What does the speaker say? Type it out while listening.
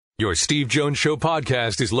Your Steve Jones Show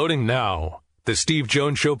podcast is loading now. The Steve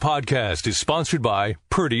Jones Show podcast is sponsored by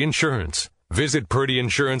Purdy Insurance. Visit Purdy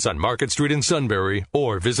Insurance on Market Street in Sunbury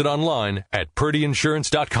or visit online at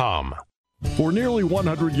purdyinsurance.com. For nearly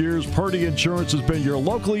 100 years, Purdy Insurance has been your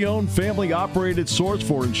locally owned, family-operated source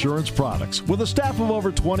for insurance products. With a staff of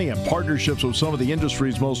over 20 and partnerships with some of the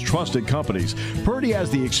industry's most trusted companies, Purdy has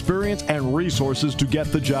the experience and resources to get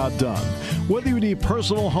the job done. Whether you need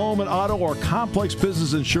personal, home, and auto, or complex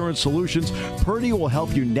business insurance solutions, Purdy will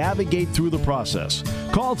help you navigate through the process.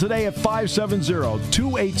 Call today at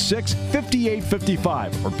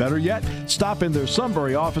 570-286-5855. Or better yet, stop in their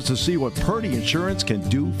Sunbury office to see what Purdy Insurance can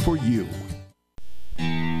do for you.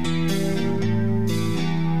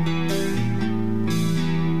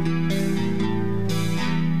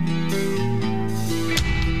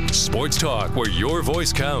 Sports talk where your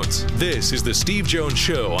voice counts. This is the Steve Jones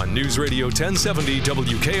Show on News Radio 1070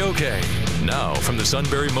 WKOK. Now from the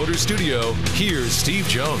Sunbury Motors Studio, here's Steve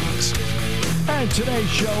Jones. And today's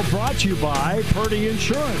show brought to you by Purdy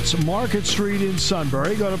Insurance, Market Street in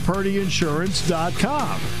Sunbury. Go to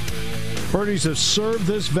purdyinsurance.com. Purdy's have served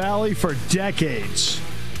this valley for decades,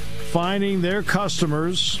 finding their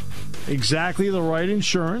customers exactly the right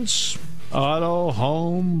insurance, auto,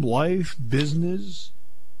 home, life, business,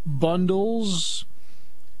 bundles.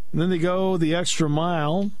 And then they go the extra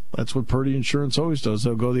mile. That's what Purdy Insurance always does.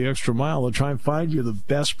 They'll go the extra mile. They'll try and find you the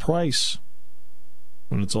best price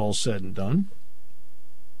when it's all said and done.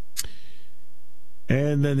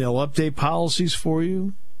 And then they'll update policies for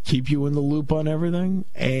you, keep you in the loop on everything.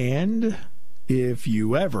 And if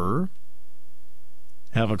you ever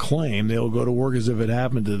have a claim, they'll go to work as if it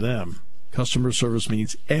happened to them. Customer service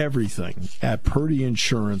means everything at Purdy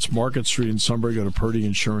Insurance, Market Street in Sunbury. Go to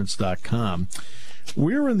purdyinsurance.com.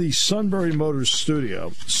 We're in the Sunbury Motors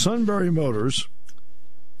studio. Sunbury Motors,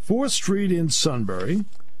 4th Street in Sunbury.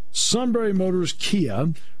 Sunbury Motors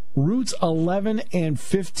Kia, routes 11 and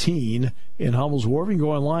 15 in Hummel's Wharf. You can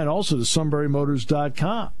go online also to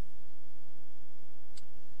sunburymotors.com.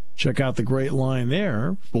 Check out the great line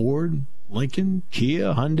there. Ford, Lincoln,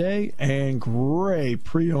 Kia, Hyundai, and great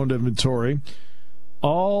pre-owned inventory,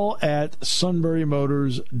 all at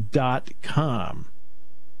sunburymotors.com.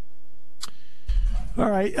 All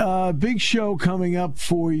right, big show coming up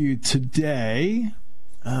for you today,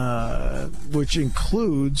 which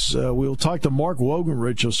includes, we'll talk to Mark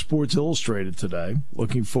Wogenrich of Sports Illustrated today.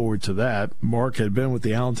 Looking forward to that. Mark had been with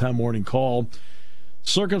the Allentown Morning Call.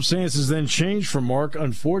 Circumstances then changed for Mark,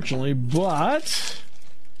 unfortunately, but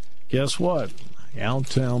guess what?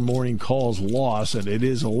 Allentown Morning Call's loss, and it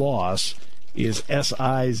is a loss, is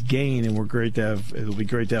SI's gain, and it'll be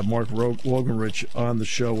great to have Mark Wogenrich on the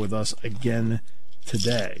show with us again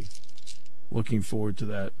today. Looking forward to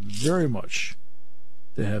that very much,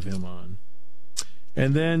 to have him on.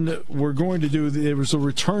 And then we're going to there was a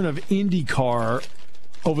return of IndyCar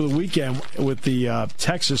over the weekend with the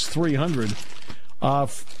Texas 300.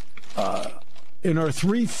 In our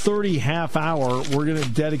 3:30 half hour, we're going to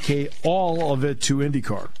dedicate all of it to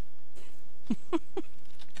IndyCar.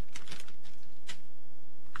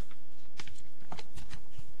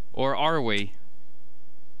 Or are we?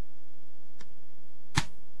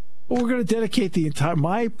 Well, we're going to dedicate the entire...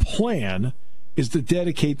 My plan is to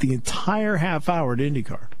dedicate the entire half hour to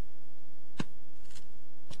IndyCar.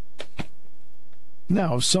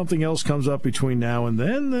 Now, if something else comes up between now and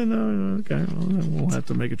then okay, we'll have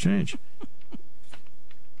to make a change.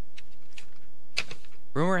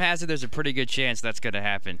 Rumor has it there's a pretty good chance that's going to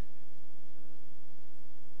happen.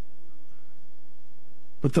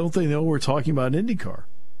 But don't they know we're talking about IndyCar?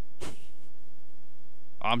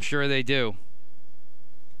 I'm sure they do.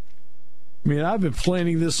 I mean, I've been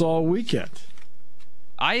planning this all weekend.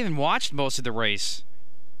 I even watched most of the race.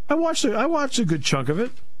 I watched a good chunk of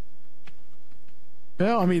it.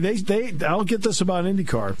 Well, I mean, I'll get this about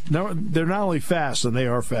IndyCar. No, they're not only fast, and they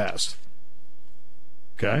are fast.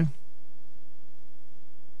 Okay?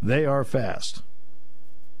 They are fast.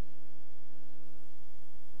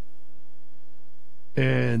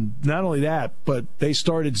 And not only that, but they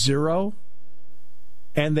started 0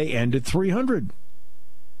 and they ended 300.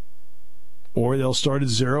 Or they'll start at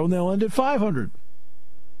 0 and they'll end at 500.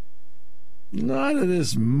 None of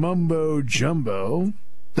this mumbo jumbo.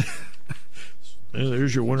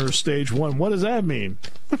 There's your winner of stage 1. What does that mean?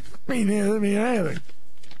 Mean anything.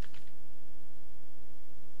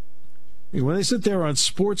 I mean, when they sit there on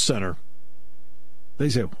Sports Center, they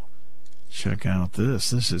say, check out this.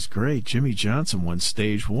 This is great. Jimmy Johnson won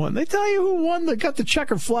stage 1. They tell you who won. They got the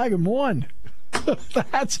checker flag and won.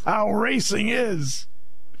 That's how racing is.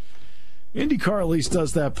 IndyCar at least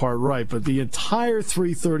does that part right, but the entire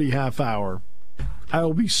 3:30 half hour I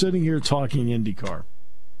will be sitting here talking IndyCar.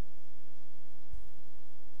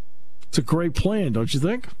 It's a great plan, don't you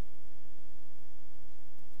think?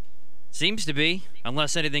 Seems to be,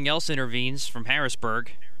 unless anything else intervenes from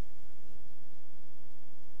Harrisburg.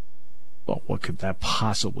 Well, what could that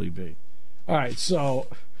possibly be? All right, so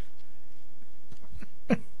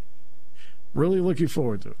really looking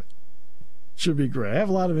forward to it. Should be great. I have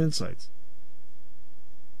a lot of insights.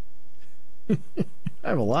 I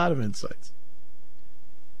have a lot of insights.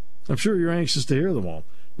 I'm sure you're anxious to hear them all.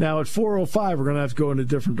 Now, at 4:05, we're going to have to go in a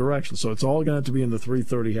different direction, so it's all going to have to be in the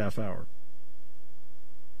 3:30 half hour.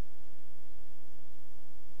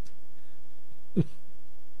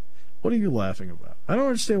 What are you laughing about? I don't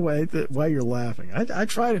understand why you're laughing. I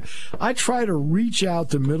try to reach out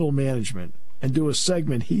to middle management and do a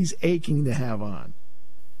segment he's aching to have on,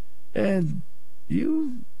 and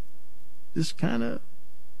you just kind of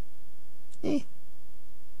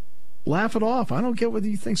laugh it off. I don't get what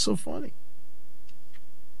you think's so funny.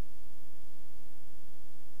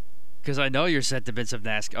 Because I know your sentiments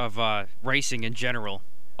of racing in general,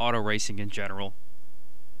 auto racing in general.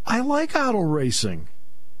 I like auto racing.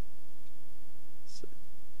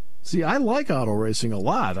 See, I like auto racing a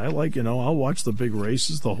lot. I like, I'll watch the big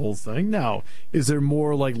races, the whole thing. Now, is there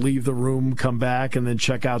more like leave the room, come back, and then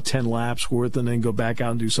check out 10 laps worth, and then go back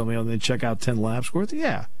out and do something else, and then check out 10 laps worth?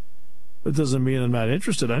 Yeah. That doesn't mean I'm not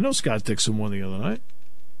interested. I know Scott Dixon won the other night.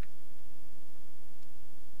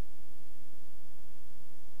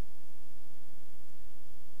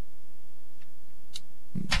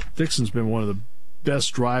 Dixon's been one of the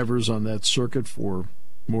best drivers on that circuit for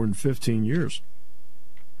more than 15 years.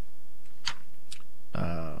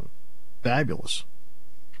 Fabulous.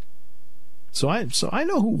 So I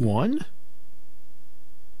know who won.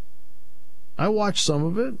 I watched some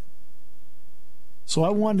of it. So I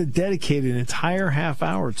wanted to dedicate an entire half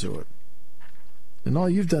hour to it. And all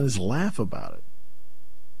you've done is laugh about it.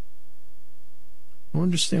 I don't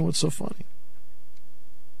understand what's so funny.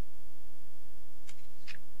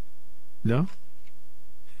 No?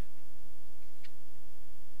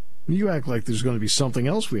 You act like there's going to be something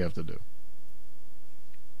else we have to do.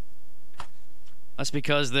 That's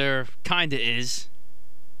because there kind of is.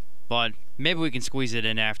 But maybe we can squeeze it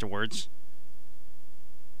in afterwards.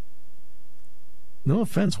 No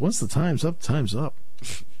offense. Once the time's up, time's up.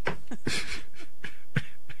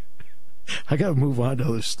 I got to move on to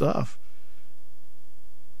other stuff.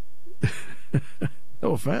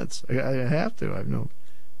 No offense. I have to. I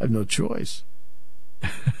have no choice.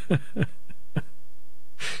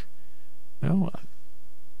 No,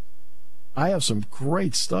 I have some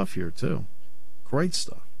great stuff here too. Great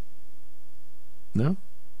stuff. No?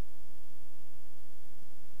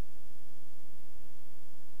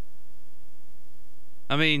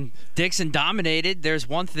 I mean, Dixon dominated. There's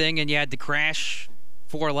one thing, and you had to crash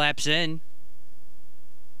 4 laps in.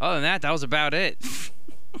 Other than that was about it.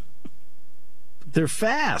 They're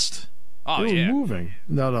fast. Oh, they yeah. were moving.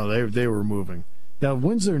 No, they were moving. Now,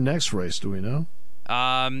 when's their next race? Do we know?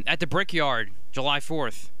 At the Brickyard, July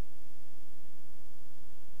 4th.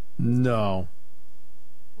 No.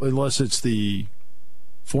 Unless it's the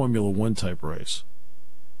Formula One type race.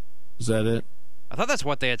 Is that it? I thought that's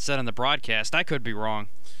what they had said on the broadcast. I could be wrong.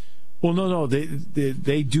 Well, no.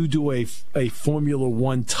 They do a Formula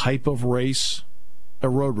One type of race, a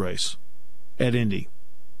road race, at Indy.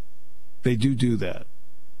 They do that.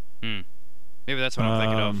 Maybe that's what I'm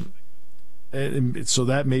thinking of. And so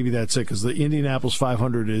maybe that's it, because the Indianapolis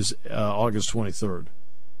 500 is August 23rd.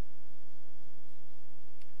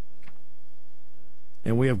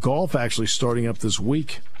 And we have golf actually starting up this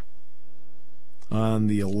week on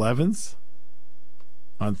the 11th.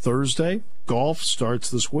 On Thursday, golf starts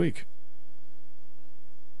this week.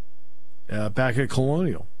 Back at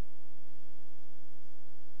Colonial.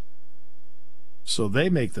 So they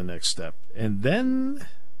make the next step. And then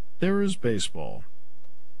there is baseball.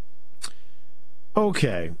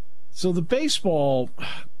 Okay, so the baseball,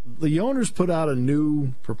 the owners put out a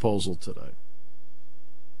new proposal today.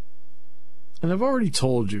 And I've already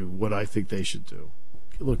told you what I think they should do.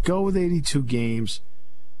 Look, go with 82 games.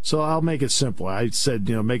 So I'll make it simple. I said,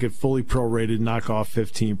 make it fully prorated, knock off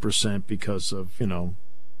 15% because of,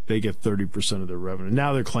 they get 30% of their revenue.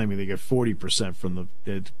 Now they're claiming they get 40% from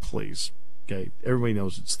the, please. Okay, everybody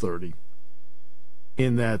knows it's 30.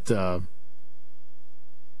 In that 30%,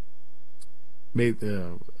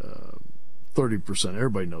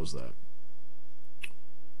 everybody knows that.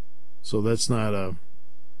 So that's not a...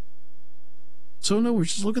 So no, we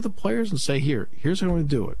just look at the players and say, here's how I'm going to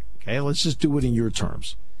do it. Okay, let's just do it in your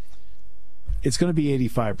terms. It's going to be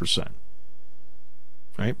 85%.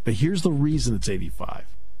 Right? But here's the reason it's 85.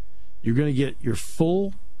 you're going to get your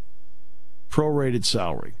full prorated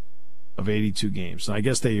salary of 82 games. And I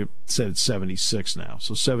guess they said it's 76 now,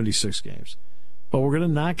 so 76 games. But we're going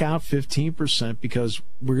to knock out 15% because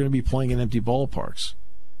we're going to be playing in empty ballparks.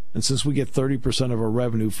 And since we get 30% of our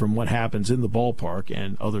revenue from what happens in the ballpark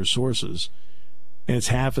and other sources, and it's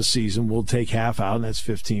half a season, we'll take half out, and that's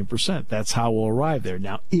 15%. That's how we'll arrive there.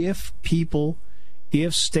 Now, if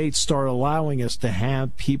states start allowing us to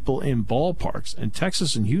have people in ballparks, and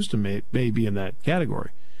Texas and Houston may be in that category,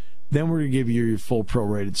 then we're going to give you your full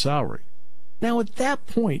prorated salary. Now, at that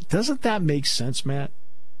point, doesn't that make sense, Matt?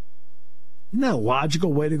 Isn't that a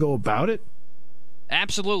logical way to go about it?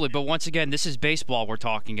 Absolutely, but once again, this is baseball we're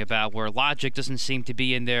talking about, where logic doesn't seem to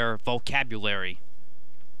be in their vocabulary.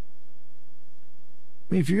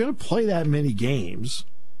 I mean, if you're going to play that many games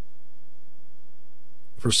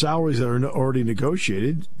for salaries that are already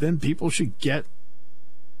negotiated, then people should get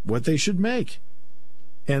what they should make.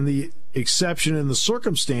 And the exception in the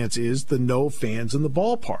circumstance is the no fans in the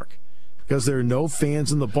ballpark. Because there are no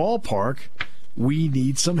fans in the ballpark, we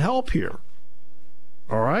need some help here.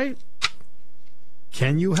 All right?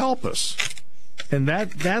 Can you help us? And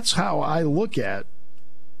that's how I look at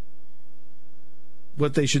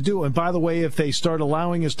what they should do. And by the way, if they start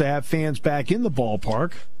allowing us to have fans back in the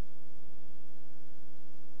ballpark,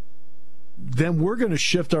 then we're going to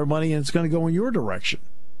shift our money and it's going to go in your direction.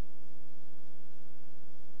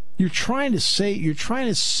 You're trying to save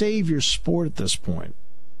your sport at this point.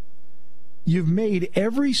 You've made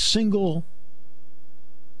every single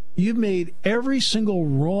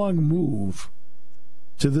wrong move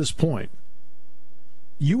to this point.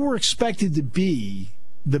 You were expected to be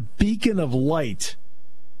the beacon of light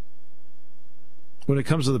when it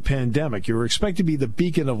comes to the pandemic. You were expected to be the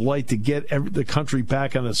beacon of light to get the country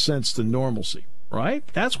back on a sense to normalcy, right?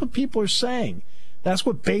 That's what people are saying. That's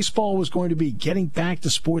what baseball was going to be, getting back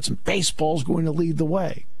to sports, and baseball's going to lead the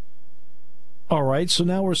way. All right, so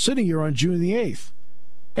now we're sitting here on June the 8th,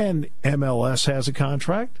 and MLS has a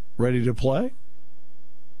contract ready to play.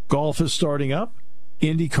 Golf is starting up.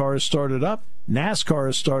 IndyCar has started up. NASCAR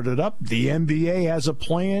has started up. The NBA has a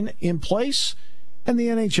plan in place, and the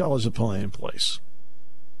NHL has a plan in place.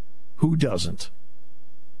 Who doesn't?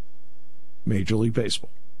 Major League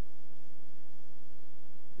Baseball.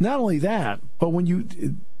 Not only that, but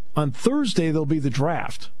on Thursday, there'll be the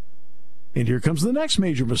draft. And here comes the next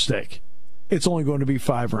major mistake. It's only going to be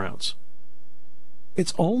 5 rounds.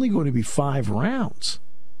 It's only going to be 5 rounds.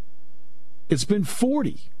 It's been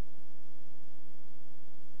 40.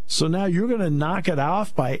 So now you're going to knock it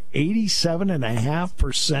off by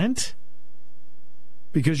 87.5%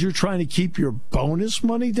 because you're trying to keep your bonus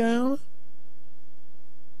money down?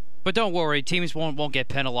 But don't worry, teams won't get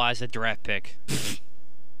penalized at draft pick.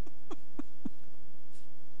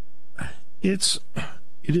 It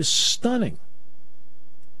is stunning.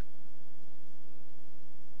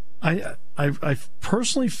 I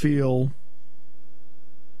personally feel,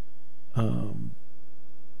 from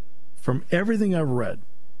everything I've read,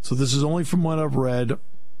 so this is only from what I've read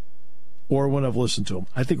or when I've listened to him,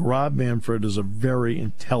 I think Rob Manfred is a very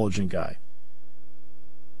intelligent guy.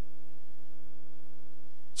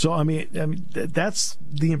 So, I mean, that's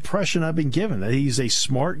the impression I've been given, that he's a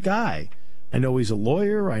smart guy. I know he's a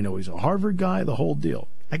lawyer. I know he's a Harvard guy, the whole deal.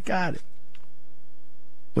 I got it.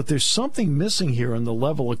 But there's something missing here on the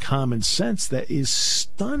level of common sense that is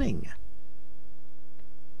stunning.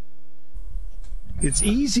 It's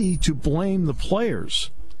easy to blame the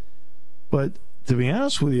players. But to be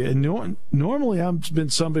honest with you, and normally I've been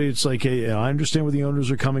somebody that's like, hey, I understand where the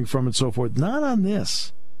owners are coming from and so forth. Not on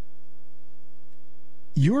this.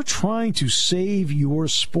 You're trying to save your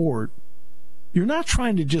sport. You're not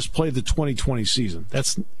trying to just play the 2020 season.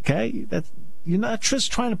 That's okay. You're not just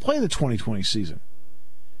trying to play the 2020 season.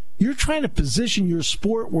 You're trying to position your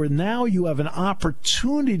sport where now you have an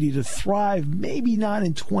opportunity to thrive, maybe not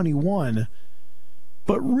in 21,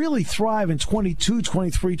 but really thrive in 22,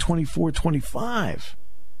 23, 24, 25.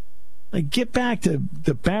 Like get back to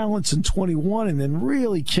the balance in 21 and then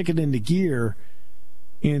really kick it into gear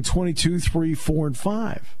in 22, 3, 4, and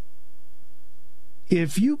 5.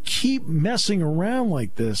 If you keep messing around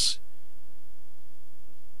like this,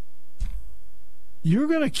 you're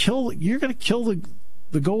going to kill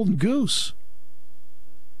the golden goose.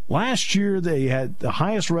 Last year they had the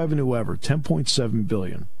highest revenue ever, $10.7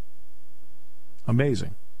 billion.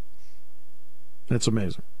 Amazing. That's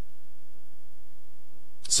amazing.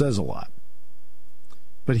 It says a lot.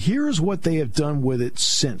 But here's what they have done with it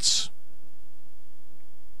since.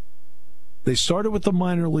 They started with the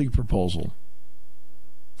minor league proposal.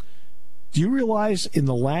 Do you realize in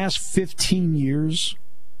the last 15 years,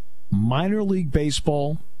 minor league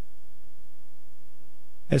baseball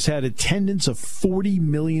has had attendance of 40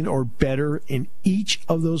 million or better in each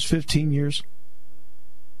of those 15 years?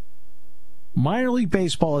 Minor League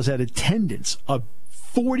Baseball has had attendance of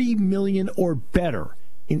 40 million or better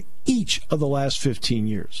in each of the last 15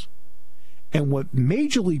 years. And what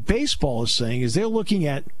Major League Baseball is saying is they're looking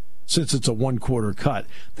at, since it's a one-quarter cut,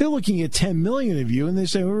 they're looking at 10 million of you, and they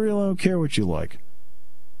say, we really don't care what you like.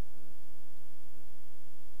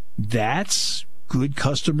 That's good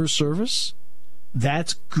customer service?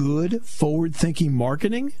 That's good forward-thinking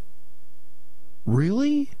marketing?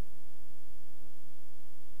 Really?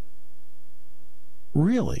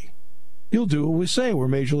 Really? You'll do what we say. We're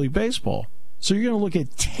Major League Baseball. So you're going to look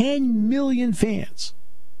at 10 million fans,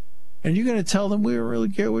 and you're going to tell them we don't really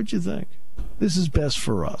care what you think. This is best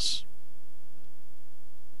for us.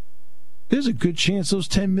 There's a good chance those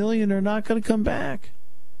 10 million are not going to come back.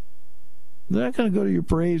 They're not going to go to your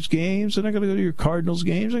Braves games. They're not going to go to your Cardinals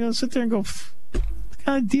games. They're going to sit there and go, what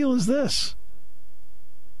kind of deal is this?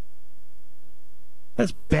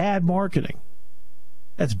 That's bad marketing.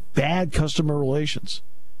 That's bad customer relations.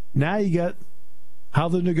 Now you got how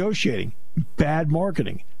they're negotiating. Bad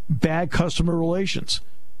marketing. Bad customer relations.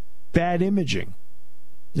 Bad imaging.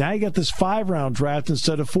 Now you got this 5-round draft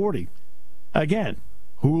instead of 40. Again,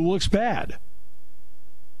 who looks bad?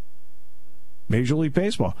 Major League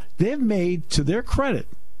Baseball. They've made, to their credit,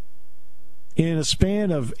 in a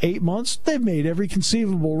span of 8 months, they've made every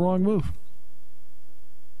conceivable wrong move.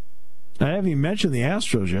 I haven't even mentioned the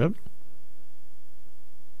Astros yet.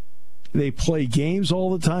 They play games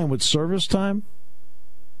all the time with service time.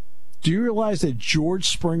 Do you realize that George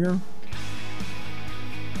Springer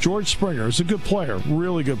is a good player,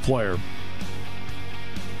 really good player.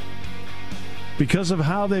 Because of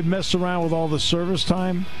how they've messed around with all the service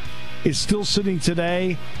time, is still sitting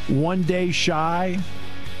today 1 day shy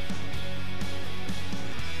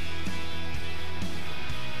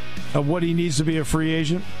of what he needs to be a free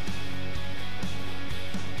agent?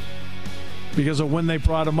 Because of when they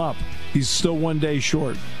brought him up. He's still 1 day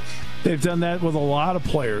short. They've done that with a lot of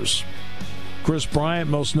players. Chris Bryant,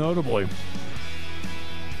 most notably.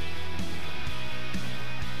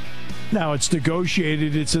 Now, it's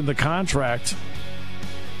negotiated. It's in the contract.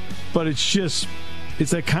 But it's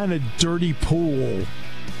that kind of dirty pool.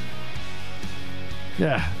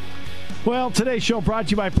 Yeah. Well, today's show brought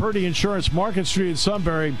to you by Purdy Insurance, Market Street in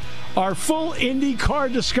Sunbury. Our full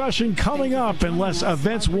IndyCar discussion coming up unless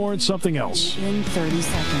events warrant something else. In 30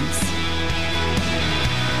 seconds.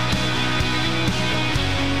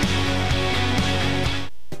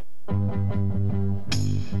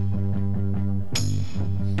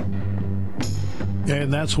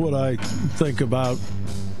 And that's what I think about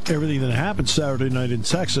everything that happened Saturday night in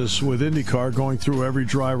Texas with IndyCar, going through every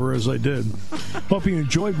driver as I did. Hope you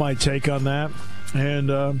enjoyed my take on that.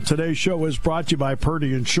 And today's show is brought to you by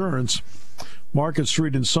Purdy Insurance. Market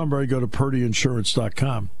Street in Sunbury. Go to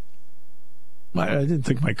purdyinsurance.com. I didn't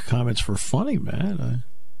think my comments were funny, man.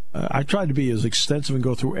 I tried to be as extensive and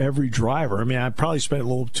go through every driver. I mean, I probably spent a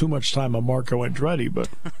little too much time on Marco Andretti, but...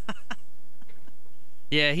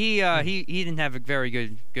 Yeah, he didn't have a very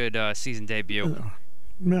good season debut.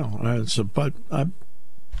 No, but I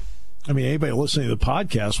mean, anybody listening to the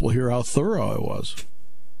podcast will hear how thorough I was.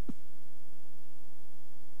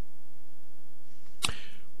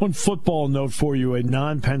 One football note for you, a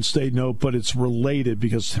non-Penn State note, but it's related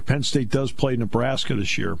because Penn State does play Nebraska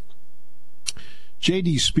this year.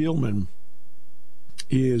 J.D. Spielman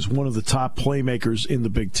is one of the top playmakers in the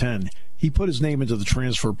Big Ten. He put his name into the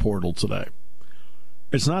transfer portal today.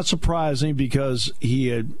 It's not surprising because he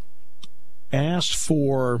had asked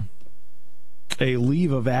for a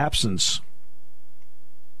leave of absence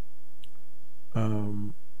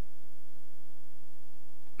and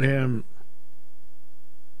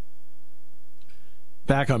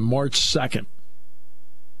back on March 2nd.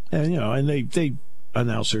 And, and they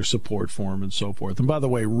announced their support for him and so forth. And by the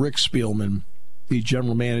way, Rick Spielman, the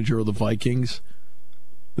general manager of the Vikings,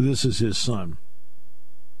 this is his son.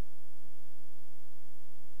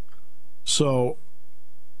 So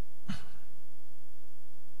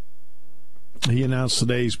he announced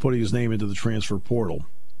today he's putting his name into the transfer portal.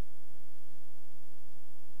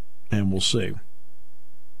 And we'll see.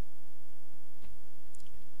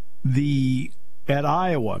 At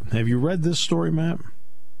Iowa, have you read this story, Matt?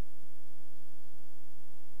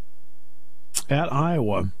 At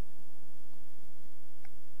Iowa,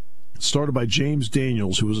 started by James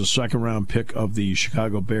Daniels, who was a second-round pick of the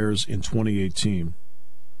Chicago Bears in 2018.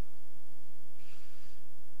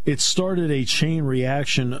 It started a chain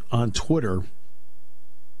reaction on Twitter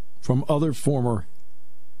from other former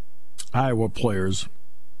Iowa players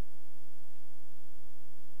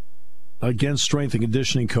against strength and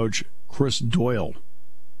conditioning coach Chris Doyle,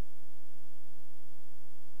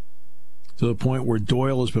 to the point where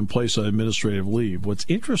Doyle has been placed on administrative leave. What's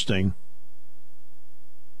interesting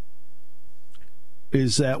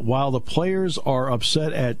is that while the players are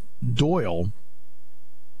upset at Doyle,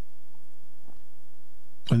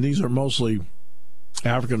 and these are mostly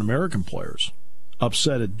African-American players,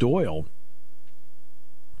 upset at Doyle,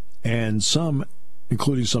 and some,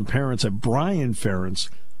 including some parents at Brian Ferentz,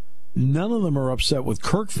 none of them are upset with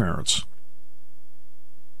Kirk Ferentz.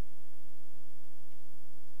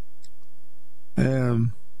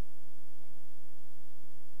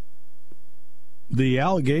 The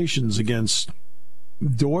allegations against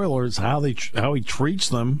Doyle is how he treats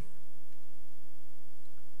them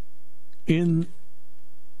in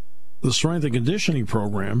the strength and conditioning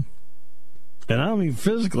program. And I don't mean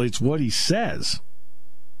physically, it's what he says.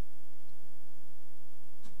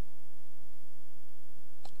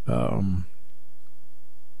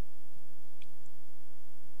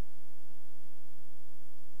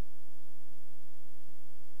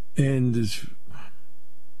 And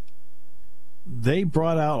they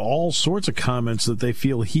brought out all sorts of comments that they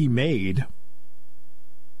feel he made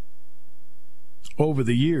over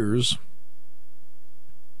the years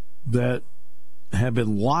that have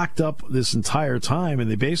been locked up this entire time.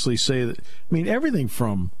 And they basically say that, I mean, everything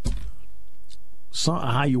from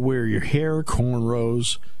how you wear your hair,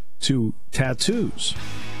 cornrows, to tattoos.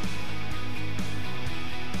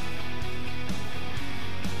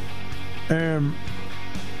 And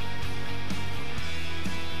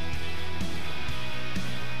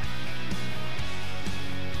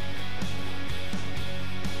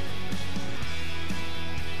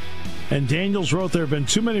Daniels wrote, there have been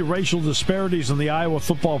too many racial disparities in the Iowa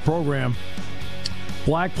football program.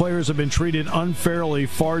 Black players have been treated unfairly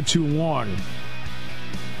far too long.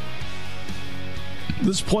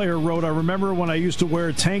 This player wrote, I remember when I used to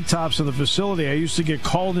wear tank tops in the facility, I used to get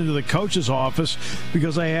called into the coach's office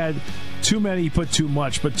because I had too many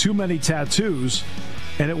tattoos,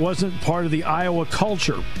 and it wasn't part of the Iowa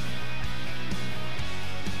culture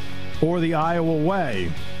or the Iowa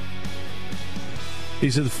way. He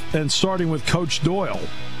said, and starting with Coach Doyle.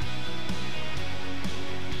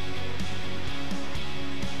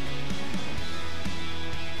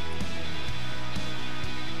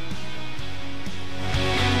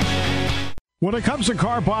 When it comes to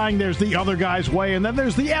car buying, there's the other guy's way, and then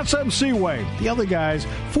there's the SMC way. The other guys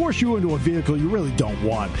force you into a vehicle you really don't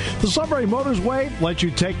want. The Sunbury Motors way lets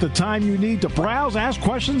you take the time you need to browse, ask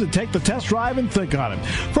questions, and take the test drive and think on it.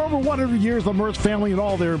 For over 100 years, the Mertz family and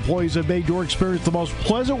all their employees have made your experience the most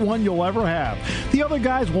pleasant one you'll ever have. The other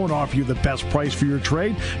guys won't offer you the best price for your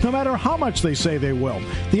trade, no matter how much they say they will.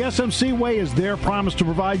 The SMC way is their promise to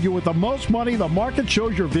provide you with the most money the market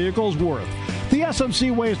shows your vehicle is worth. The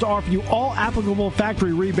SMC way is to offer you all applicable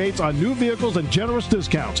factory rebates on new vehicles and generous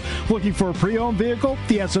discounts. Looking for a pre-owned vehicle?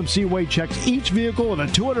 The SMC way checks each vehicle with a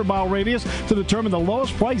 200-mile radius to determine the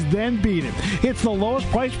lowest price, then beat it. It's the lowest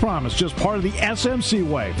price promise, just part of the SMC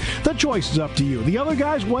way. The choice is up to you, the other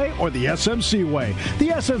guy's way or the SMC way. The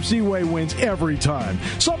SMC way wins every time.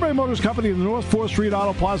 Sunbury Motors Company in the North 4th Street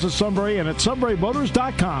Auto Plaza, Sunbury, and at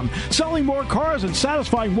sunburymotors.com. Selling more cars and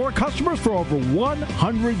satisfying more customers for over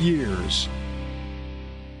 100 years.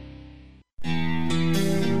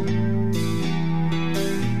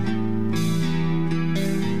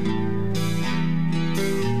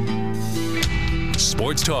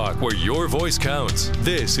 Sports talk where your voice counts.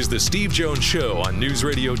 This is the Steve Jones Show on News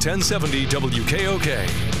Radio 1070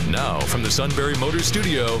 WKOK. Now from the Sunbury Motors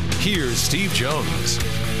Studio, here's Steve Jones.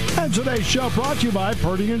 And today's show brought to you by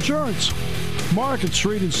Purdy Insurance. Market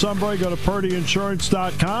Street in Sunbury. Go to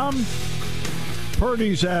PurdyInsurance.com.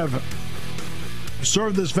 Purdy's have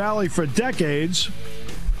served this valley for decades,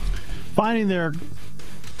 finding their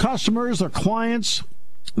customers, their clients,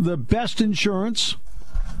 the best insurance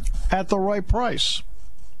at the right price.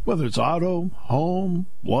 Whether it's auto, home,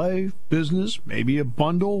 life, business, maybe a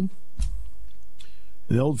bundle,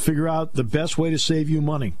 they'll figure out the best way to save you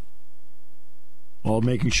money while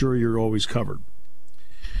making sure you're always covered.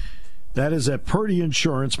 That is at Purdy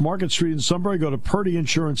Insurance, Market Street in Sunbury. Go to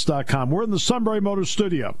PurdyInsurance.com. We're in the Sunbury Motors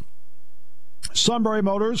studio. Sunbury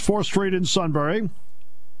Motors, 4th Street in Sunbury.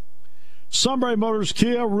 Sunbury Motors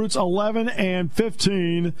Kia, routes 11 and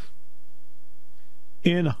 15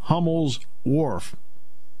 in Hummel's Wharf.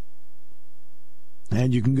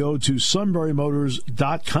 And you can go to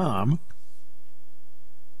sunburymotors.com.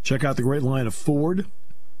 Check out the great line of Ford,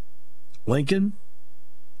 Lincoln,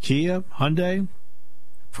 Kia, Hyundai,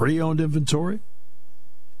 pre-owned inventory.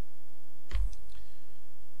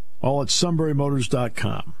 All at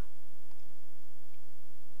sunburymotors.com.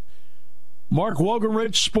 Mark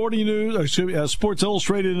Wogenrich, Sports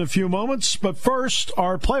Illustrated in a few moments. But first,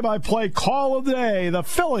 our play-by-play call of the day, the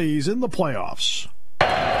Phillies in the playoffs.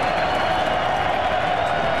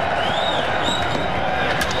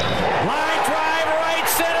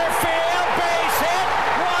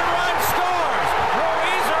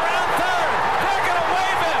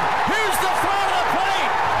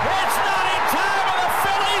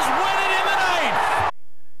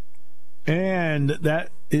 And that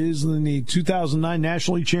is in the 2009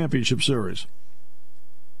 National League Championship Series.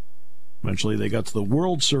 Eventually, they got to the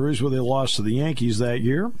World Series where they lost to the Yankees that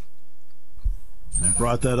year. I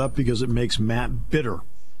brought that up because it makes Matt bitter.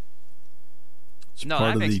 No,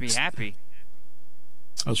 that makes me happy.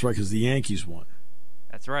 That's right, because the Yankees won.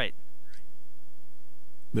 That's right.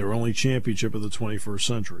 Their only championship of the 21st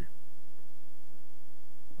century.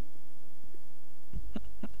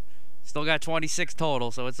 Still got 26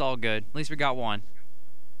 total, so it's all good. At least we got one.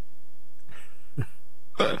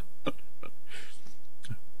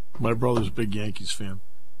 My brother's a big Yankees fan.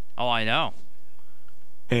 Oh, I know.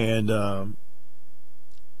 And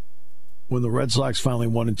when the Red Sox finally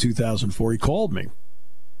won in 2004, he called me.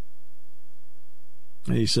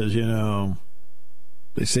 And he says,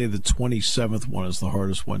 they say the 27th one is the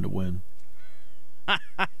hardest one to win.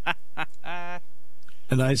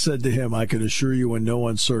 And I said to him, I can assure you in no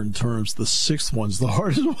uncertain terms, the 6th one's the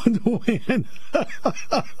hardest one to win.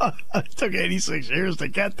 It took 86 years to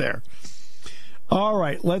get there. All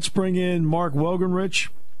right, let's bring in Mark Wogenrich,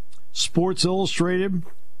 Sports Illustrated.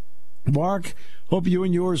 Mark, hope you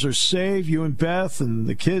and yours are safe, you and Beth and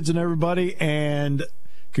the kids and everybody, and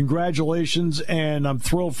congratulations. And I'm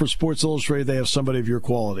thrilled for Sports Illustrated they have somebody of your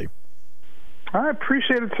quality. I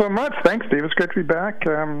appreciate it so much. Thanks, Steve. It's great to be back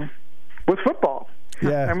with football.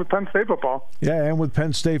 Yeah. And with Penn State football. Yeah, and with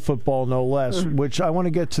Penn State football, no less, which I want to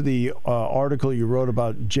get to the article you wrote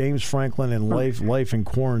about James Franklin and life in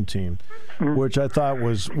quarantine, which I thought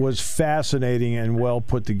was fascinating and well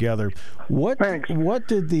put together. Thanks.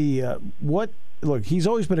 Look, he's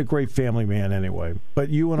always been a great family man anyway, but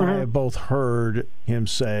you and I have both heard him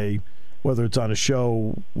say, whether it's on a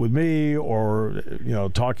show with me or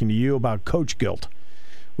talking to you, about coach guilt.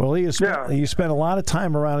 Well, he spent a lot of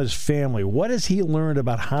time around his family. What has he learned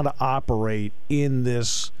about how to operate in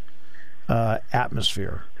this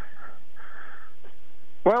atmosphere?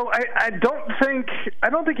 Well, I don't think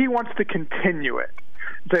he wants to continue it.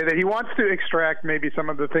 Say that he wants to extract maybe some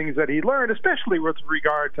of the things that he learned, especially with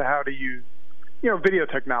regard to how to use video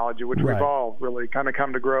technology, which we've all really kind of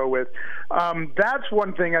come to grow with. That's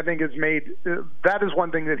one thing I think that is one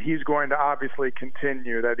thing that he's going to obviously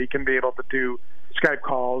continue, that he can be able to do Skype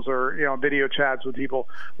calls or video chats with people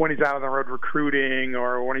when he's out on the road recruiting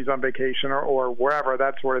or when he's on vacation or wherever,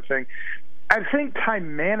 that sort of thing. I think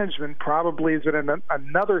time management probably has been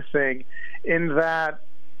another thing, in that,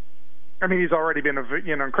 I mean, he's already been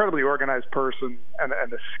an incredibly organized person and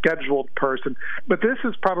a scheduled person, but this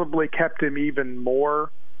has probably kept him even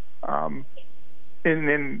more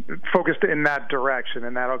focused in that direction,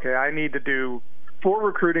 in that, okay, I need to do 4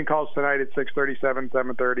 recruiting calls tonight at 6:30,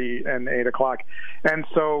 7:30, and 8 o'clock. And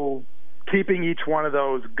so keeping each one of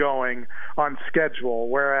those going on schedule,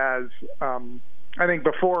 whereas I think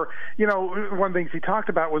before, one of the things he talked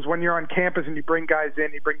about was when you're on campus and you bring guys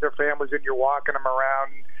in, you bring their families in, you're walking them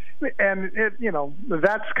around, and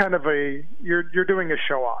that's kind of you're doing a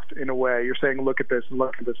show off in a way. You're saying, look at this and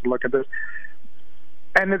look at this and look at this.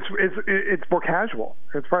 And it's more casual.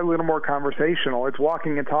 It's probably a little more conversational. It's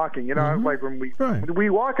walking and talking. Like when we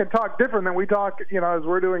walk and talk different than we talk. As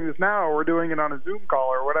we're doing this now, or we're doing it on a Zoom call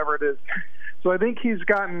or whatever it is. So I think he's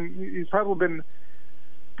had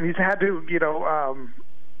to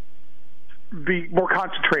be more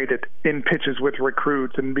concentrated in pitches with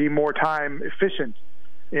recruits and be more time efficient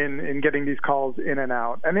in getting these calls in and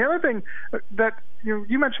out. And the other thing that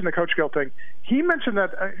you mentioned, the coach guilt thing. He mentioned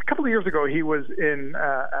that a couple of years ago he was in,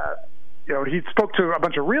 he spoke to a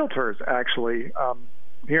bunch of realtors actually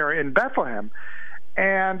here in Bethlehem,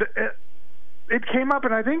 and it came up,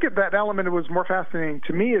 and I think that element that was more fascinating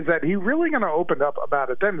to me is that he really kind of opened up about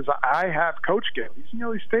it then. Is I have coach guilt. He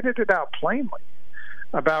stated it out plainly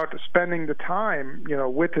about spending the time,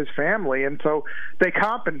 with his family, and so they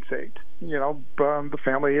compensate. His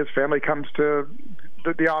family comes to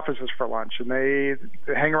the offices for lunch, and they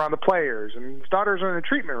hang around the players, and his daughters are in the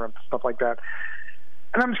treatment room, stuff like that.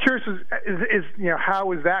 And I'm just curious,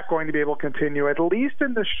 how is that going to be able to continue, at least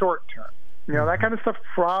in the short term? That kind of stuff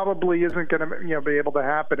probably isn't going to, be able to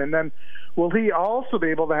happen. And then will he also be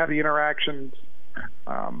able to have the interactions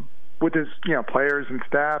with his players and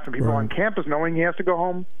staff and people on campus, knowing he has to go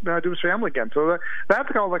home to his family again. So that's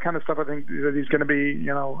all the kind of stuff I think that he's going to be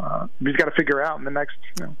he's got to figure out in the next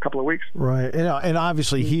couple of weeks. Right, and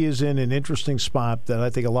obviously he is in an interesting spot that I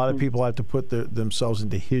think a lot of people have to put themselves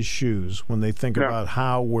into his shoes when they think about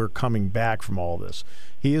how we're coming back from all this.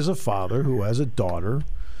 He is a father who has a daughter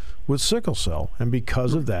with sickle cell, and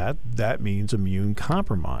because of that means immune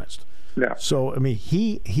compromised. Yeah. So, I mean,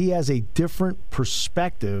 he has a different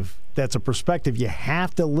perspective. That's a perspective you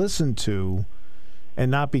have to listen to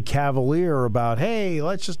and not be cavalier about, hey,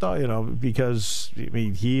 let's just, because, I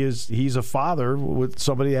mean, he's a father with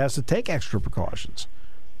somebody that has to take extra precautions.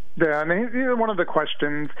 Yeah, and one of the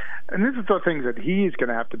questions, and this is the things that he's going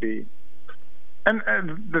to have to be, and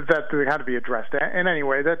that they have to be addressed in any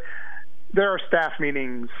way, that there are staff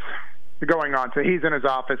meetings going on. So he's in his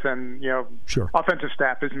office and, offensive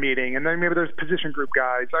staff is meeting. And then maybe there's position group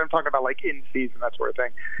guys. I'm talking about like in season, that sort of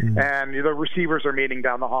thing. Mm-hmm. And the receivers are meeting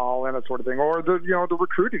down the hall and that sort of thing. Or the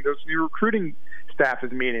recruiting, the recruiting staff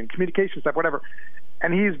is meeting, communication staff, whatever.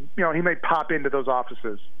 And he's, he may pop into those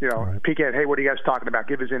offices, peek at, hey, what are you guys talking about?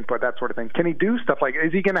 Give his input, that sort of thing. Can he do stuff like,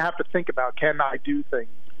 is he going to have to think about, can I do things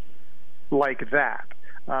like that?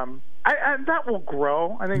 And that will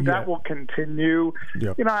grow. I think that will continue.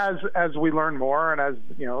 Yep. As we learn more, and as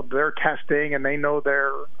they're testing, and they know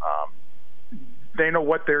they know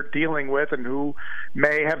what they're dealing with, and who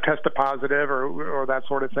may have tested positive or that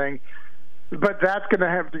sort of thing. But that's going to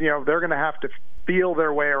have they're going to have to feel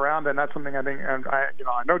their way around, and that's something I think. And I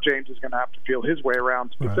know James is going to have to feel his way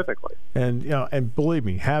around specifically. Right. And and believe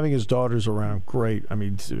me, having his daughters around, great. I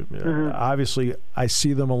mean, obviously, I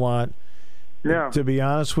see them a lot. Yeah. To be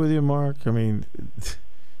honest with you, Mark, I mean,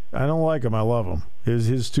 I don't like him. I love him.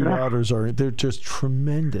 His two daughters they're just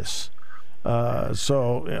tremendous. I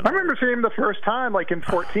remember seeing them the first time, like in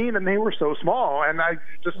 2014, and they were so small. And I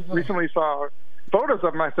just recently saw photos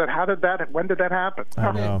of them. I said, when did that happen?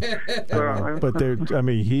 I know. But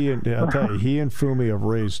he and Fumi have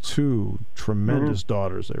raised two tremendous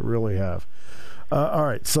daughters. They really have. All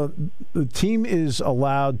right, so the team is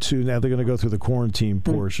allowed to, now they're going to go through the quarantine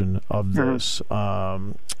portion of this,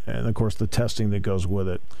 and, of course, the testing that goes with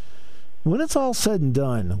it. When it's all said and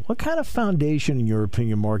done, what kind of foundation, in your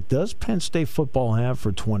opinion, Mark, does Penn State football have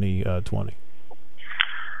for 2020?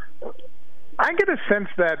 I get a sense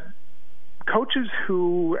that coaches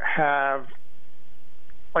who have,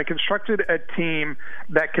 constructed a team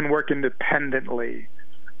that can work independently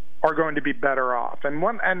are going to be better off,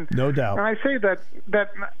 no doubt. And I say that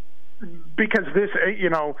because this,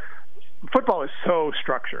 football is so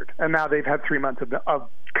structured, and now they've had 3 months of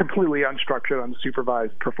completely unstructured,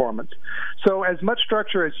 unsupervised performance. So as much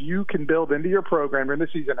structure as you can build into your program during the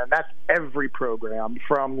season, and that's every program,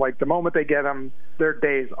 from the moment they get them, their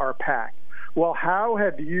days are packed. Well, how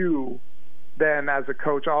have you then, as a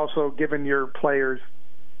coach, also given your players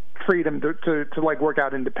freedom to work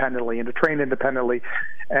out independently and to train independently,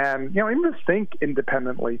 and even to think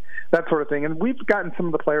independently, that sort of thing. And we've gotten some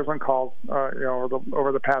of the players on calls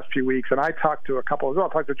over the past few weeks, and I talked to a couple as well. I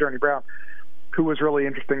talked to Journey Brown, who was really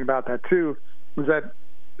interesting about that too, was that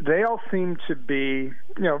they all seem to be,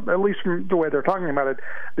 at least from the way they're talking about it,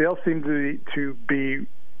 they all seem to be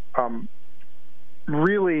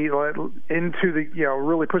really into the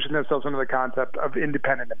really pushing themselves into the concept of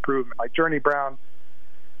independent improvement. Like Journey Brown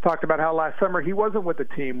talked about how last summer he wasn't with the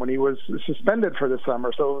team when he was suspended for the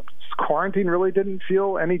summer, so quarantine really didn't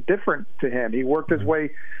feel any different to him. He worked his way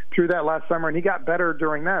through that last summer, and he got better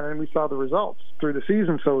during that, and we saw the results through the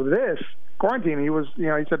season. So this quarantine, he was, he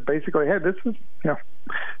said basically, hey, this is,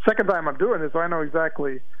 second time I'm doing this, so I know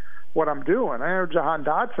exactly what I'm doing. I know Jahan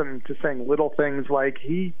Dotson just saying little things like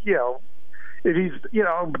if he's,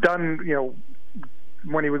 done,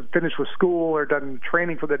 when he was finished with school or done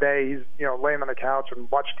training for the day, he's laying on the couch and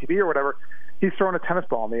watching TV or whatever, he's throwing a tennis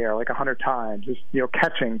ball in the air 100 times, just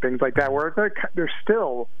catching things like that. Where they're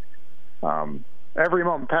still every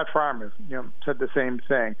moment. Pat Frymer said the same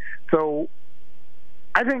thing. So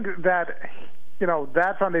I think that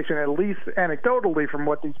that foundation, at least anecdotally from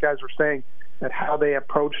what these guys were saying, that how they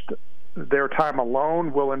approached their time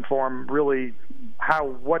alone will inform really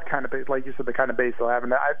what kind of base, like you said, the kind of base they'll have.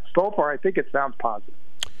 And so far, I think it sounds positive.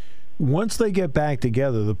 Once they get back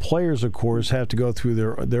together, the players, of course, have to go through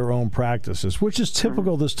their own practices, which is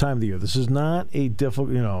typical this time of the year. This is not a difficult,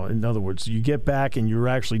 in other words, you get back and you're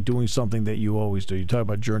actually doing something that you always do. You talk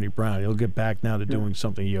about Journey Brown. He'll get back now to doing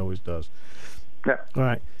something he always does. Yeah. All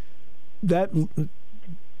right.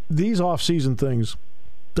 These off-season things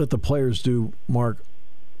that the players do, Mark,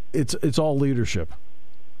 it's all leadership,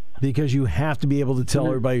 because you have to be able to tell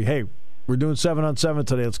everybody, hey, we're doing 7-on-7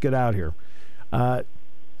 today. Let's get out here.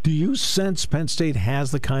 Do you sense Penn State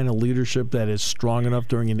has the kind of leadership that is strong enough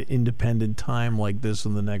during an independent time like this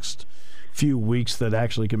in the next few weeks that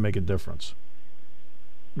actually can make a difference?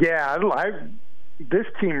 Yeah, this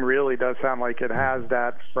team really does sound like it has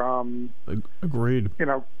that from Agreed.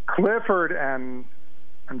 Clifford and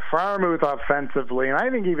Freiermuth offensively, and I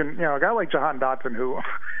think even a guy like Jahan Dotson, who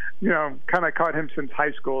kind of caught him since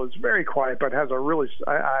high school, is very quiet but has a really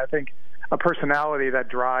I think a personality that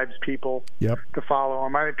drives people to follow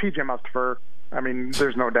him. I mean, PJ Mustipher. I mean,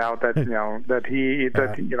 there's no doubt that he is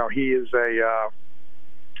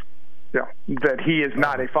that he is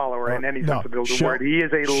not a follower in any sense of the word. He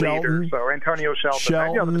is a leader. So Antonio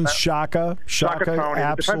Shelton, Shaka Tony, absolutely.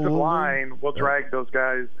 The defensive line will drag those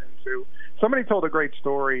guys into. Somebody told a great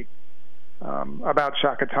story about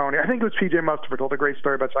Shaka Tony. I think it was PJ Mustipher told a great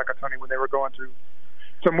story about Shaka Tony when they were going through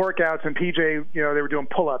some workouts, and PJ, they were doing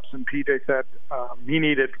pull-ups, and PJ said he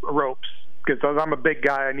needed ropes because I'm a big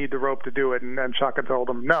guy. I need the rope to do it. And then Shaka told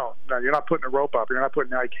him, no, you're not putting a rope up. You're not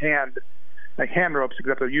putting like hand ropes,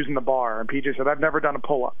 except they're using the bar. And PJ said, I've never done a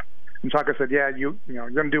pull-up. And Shaka said, yeah, you're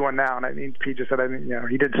going to do one now. And PJ said,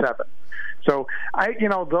 he did 7. So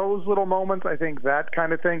those little moments, I think that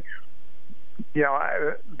kind of thing.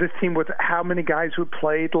 This team with how many guys who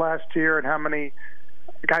played last year and how many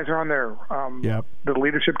guys are on their the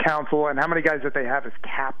leadership council, and how many guys that they have as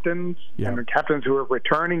captains and the captains who are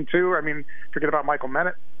returning too. I mean, forget about Michael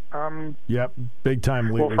Mennett. Big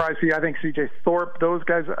time leader. Will Freise, I think C.J. Thorpe. Those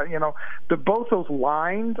guys, both those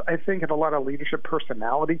lines, I think, have a lot of leadership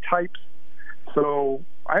personality types. So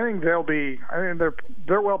I think they're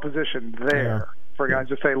well positioned there. For guys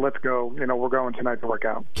to say, let's go, we're going tonight to work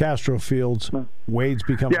out. Castro Fields, Wade's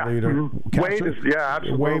become a leader. Mm-hmm.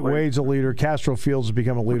 Absolutely. Wade's a leader. Castro Fields has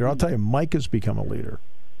become a leader. I'll tell you, Mike has become a leader.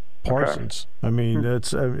 Parsons. Okay. I mean,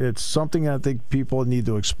 it's something I think people need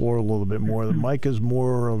to explore a little bit more. That Mike is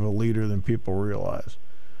more of a leader than people realize.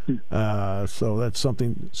 So that's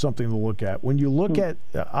something to look at. When you look at,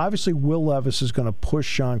 obviously, Will Levis is going to push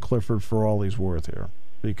Sean Clifford for all he's worth here,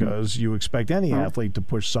 because you expect any athlete to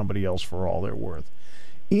push somebody else for all they're worth.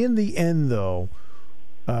 In the end, though,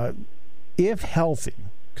 if healthy,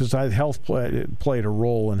 because health played a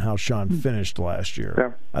role in how Sean finished last year.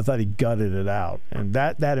 Yeah. I thought he gutted it out, and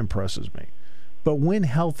that impresses me. But when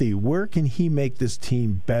healthy, where can he make this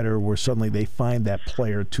team better where suddenly they find that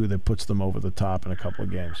player, too, that puts them over the top in a couple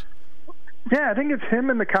of games? Yeah, I think it's him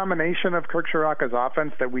and the combination of Kirk Ciarrocca's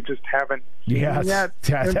offense that we just haven't seen yet.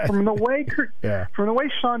 And from the way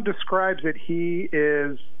Sean describes it,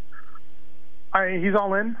 he's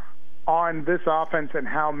all in on this offense and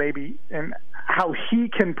how he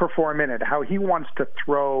can perform in it, how he wants to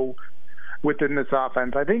throw within this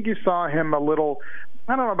offense. I think you saw him a little,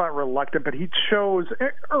 I don't know about reluctant, but he chose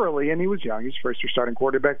early, and he was young. He's first-year starting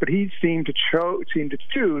quarterback, but he seemed to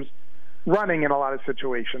choose running in a lot of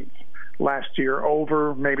situations last year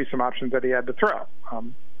over maybe some options that he had to throw.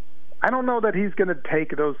 I don't know that he's going to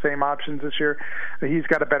take those same options this year. He's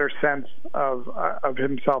got a better sense of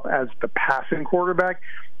himself as the passing quarterback,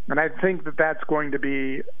 and I think that's going to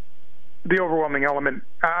be the overwhelming element.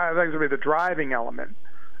 I think it's going to be the driving element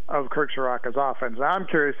of Kirk Ciarrocca's offense. I'm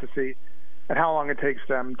curious to see how long it takes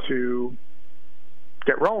them to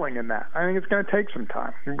get rolling in that. I think it's going to take some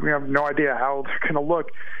time. We have no idea how they're going to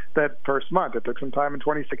look that first month. It took some time in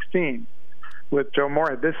 2016 with Joe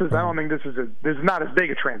Moorhead. I don't think this is not as big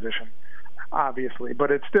a transition, obviously,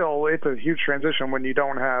 but it's a huge transition when you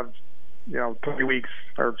don't have 3 weeks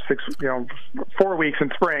or 4 weeks in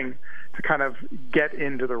spring to kind of get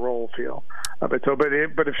into the role feel of it. So, but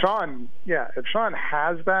if Sean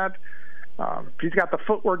has that. If he's got the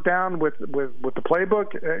footwork down with the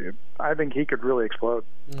playbook, I think he could really explode.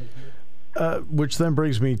 Which then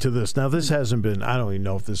brings me to this. Now, this hasn't been, I don't even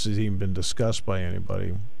know if this has even been discussed by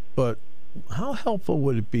anybody, but how helpful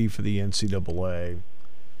would it be for the NCAA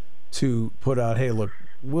to put out, hey, look,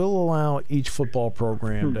 we'll allow each football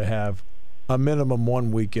program to have a minimum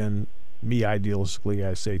one weekend, idealistically,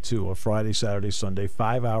 I say two, a Friday, Saturday, Sunday,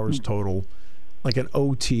 5 hours total, like an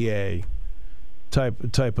OTA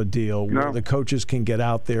type of deal where the coaches can get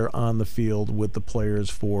out there on the field with the players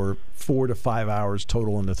for 4 to 5 hours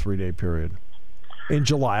total in a 3-day period. In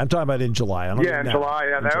July. I'm talking about in July. In July.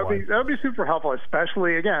 Yeah, that would be super helpful,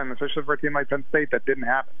 especially for a team like Penn State that didn't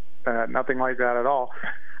happen. Nothing like that at all.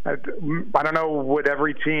 I don't know, would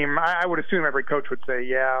every team, I would assume every coach would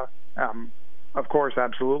say, of course,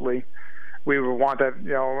 absolutely. We would want that,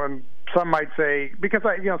 and some might say, because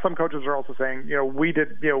some coaches are also saying,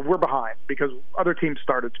 we're behind because other teams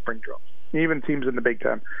started spring drills. even teams in the Big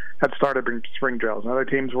Ten had started spring drills, and other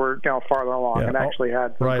teams were farther along and actually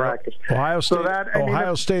had some practice. Ohio State, so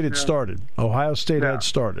State had started. Ohio State had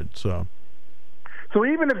started. So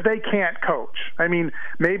even if they can't coach, I mean,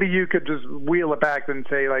 maybe you could just wheel it back and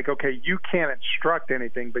say, like, okay, you can't instruct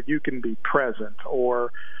anything, but you can be present,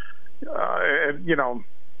 or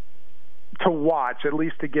to watch, at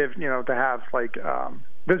least to give, to have like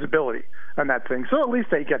visibility on that thing. So at least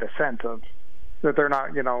they get a sense of that they're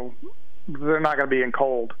not going to be in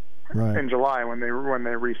cold in July when they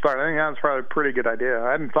restart. I think that's probably a pretty good idea.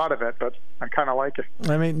 I hadn't thought of it, but I kind of like it.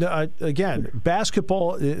 I mean, again,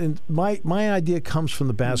 basketball. My idea comes from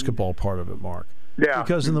the basketball part of it, Mark. Yeah.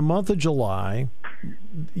 Because in the month of July,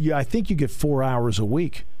 I think you get 4 hours a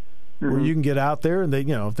week. Where you can get out there and they,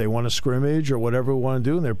 if they want to scrimmage or whatever we want to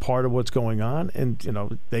do, and they're part of what's going on, and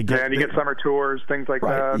they get. And you get summer tours, things like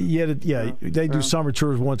that. They do summer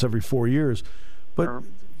tours once every 4 years, but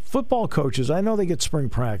football coaches, I know they get spring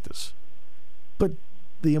practice, but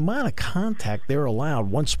the amount of contact they're allowed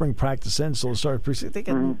once spring practice ends till the start of preseason, they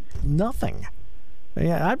get nothing.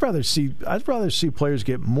 Yeah, I'd rather see players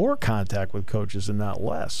get more contact with coaches and not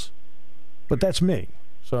less, but that's me.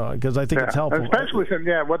 So, because I think it's helpful. Especially since,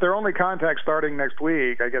 what their only contact starting next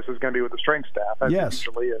week, I guess, is going to be with the strength staff, as it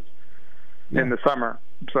usually is in the summer.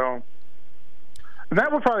 So, and that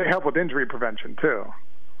will probably help with injury prevention, too.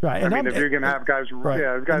 Right. I mean, if you're going to have guys,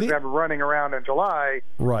 have running around in July,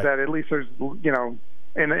 that at least there's,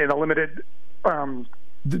 in a limited.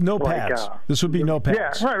 No pads. This would be no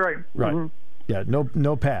pads. Yeah, right. Mm-hmm. Yeah,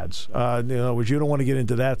 no pads. Which you don't want to get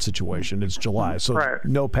into that situation. It's July, so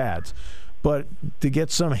no pads. But to get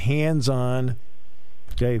some hands-on,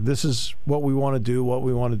 okay, this is what we want to do,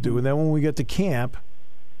 and then when we get to camp,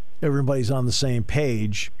 everybody's on the same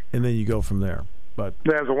page, and then you go from there. But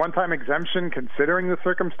as a one-time exemption, considering the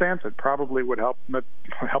circumstance, it probably would help a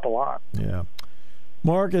lot. Yeah,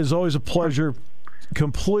 Mark, it's always a pleasure.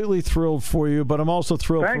 Completely thrilled for you, but I'm also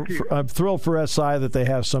thrilled. I'm thrilled for SI that they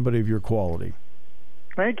have somebody of your quality.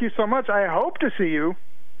 Thank you so much. I hope to see you.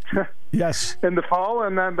 Yes. In the fall,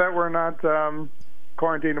 and then that we're not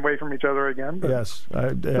quarantined away from each other again. But. Yes,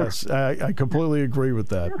 I completely agree with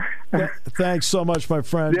that. Thanks so much, my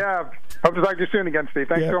friend. Yeah, hope to talk to you soon again, Steve.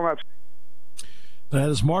 Thanks so much. That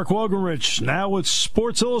is Mark Wogenrich, now with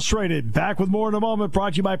Sports Illustrated. Back with more in a moment,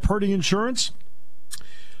 brought to you by Purdy Insurance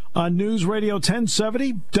on News Radio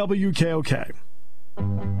 1070 WKOK.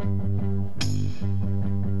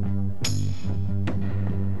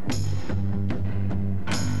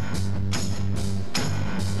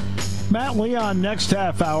 Matt Leon, next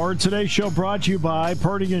half hour. Today's show brought to you by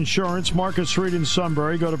Purdy Insurance, Market Street in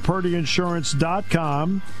Sunbury. Go to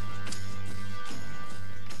purdyinsurance.com.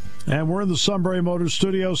 And we're in the Sunbury Motors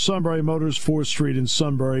studio. Sunbury Motors, 4th Street in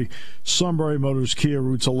Sunbury. Sunbury Motors, Kia,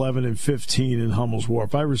 routes 11 and 15 in Hummel's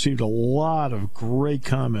Wharf. I received a lot of great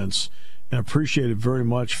comments and appreciate it very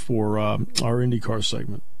much for our IndyCar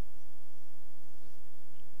segment.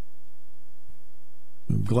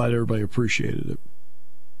 I'm glad everybody appreciated it.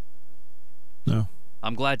 No.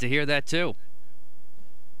 I'm glad to hear that, too.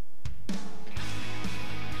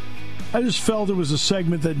 I just felt it was a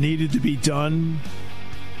segment that needed to be done.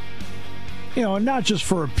 And not just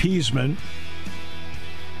for appeasement.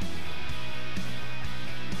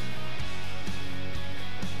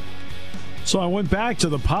 So I went back to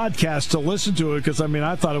the podcast to listen to it because,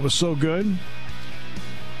 I thought it was so good.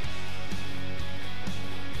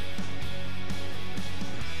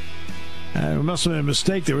 It must have been a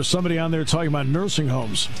mistake. There was somebody on there talking about nursing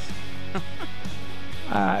homes.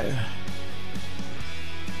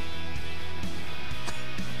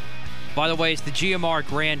 By the way, it's the GMR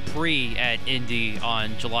Grand Prix at Indy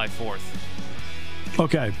on July 4th.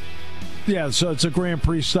 Okay. Yeah, so it's a Grand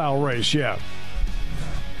Prix style race, yeah.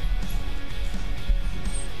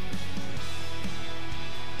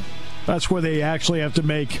 That's where they actually have to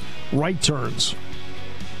make right turns.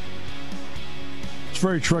 It's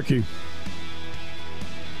very tricky.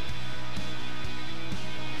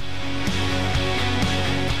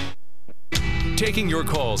 Taking your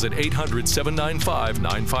calls at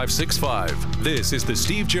 800-795-9565. This is The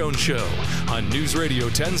Steve Jones Show on News Radio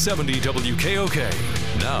 1070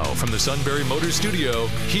 WKOK. Now, from the Sunbury Motors Studio,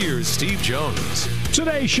 here's Steve Jones.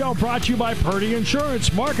 Today's show brought to you by Purdy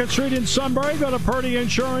Insurance. Market Street in Sunbury. Go to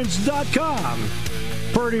purdyinsurance.com.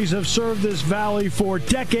 Purdy's have served this valley for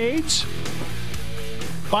decades,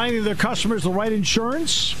 finding their customers the right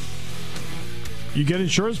insurance. You get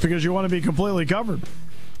insurance because you want to be completely covered.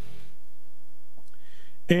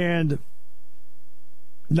 And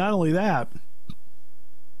not only that,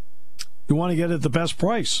 you want to get it at the best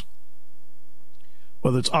price.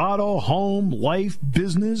 Whether it's auto, home, life,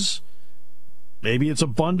 business, Maybe it's a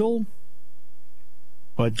bundle,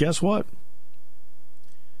 but guess what?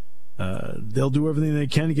 They'll do everything they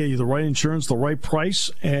can to get you the right insurance, the right price,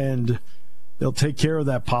 and they'll take care of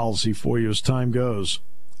that policy for you as time goes.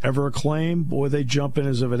 Ever a claim? Boy, they jump in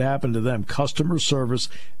as if it happened to them. Customer service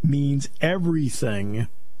means everything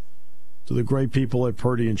to the great people at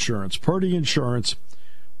Purdy Insurance. Purdy Insurance,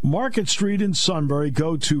 Market Street in Sunbury.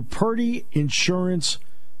 Go to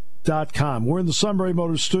purdyinsurance.com. We're in the Sunbury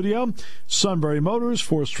Motors studio. Sunbury Motors,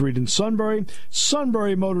 4th Street in Sunbury.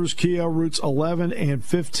 Sunbury Motors Kia, routes 11 and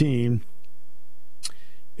 15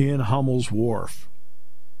 in Hummel's Wharf.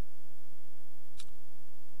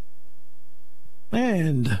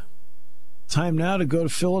 And time now to go to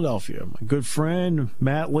Philadelphia. My good friend,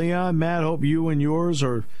 Matt Leon. Matt, hope you and yours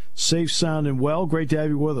are safe, sound, and well. Great to have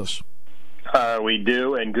you with us. We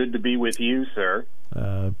do, and good to be with you, sir.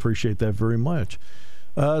 Appreciate that very much.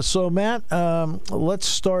 So, Matt, let's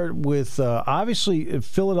start with, obviously,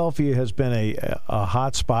 Philadelphia has been a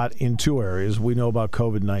hot spot in two areas. We know about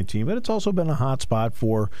COVID-19, but it's also been a hot spot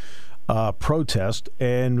for protest,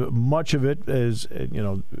 and much of it is,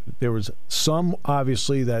 there was some,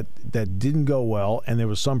 obviously, that didn't go well, and there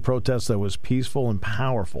was some protest that was peaceful and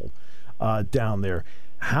powerful down there.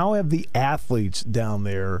 How have the athletes down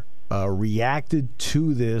there reacted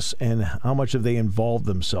to this, and how much have they involved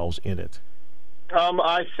themselves in it?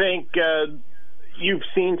 I think you've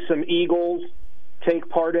seen some Eagles take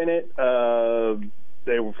part in it.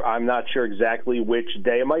 I'm not sure exactly which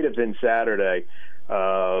day. It might have been Saturday.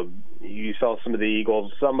 You saw some of the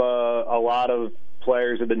Eagles. A lot of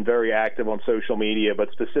players have been very active on social media,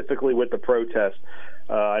 but specifically with the protest.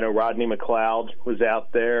 I know Rodney McLeod was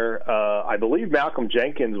out there. I believe Malcolm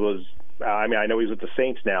Jenkins was. I know he's with the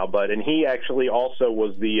Saints now, and he actually also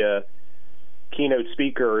was the keynote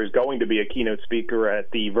speaker, or is going to be a keynote speaker at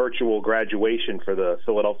the virtual graduation for the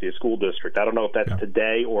Philadelphia School District. I don't know if that's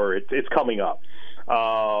today or it's coming up.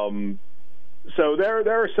 So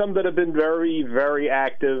there are some that have been very, very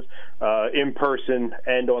active in person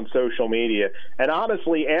and on social media. And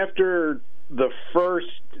honestly, after the first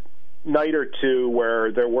night or two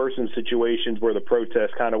where there were some situations where the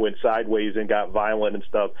protests kind of went sideways and got violent and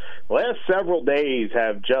stuff, the last several days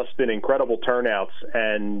have just been incredible turnouts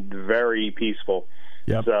and very peaceful.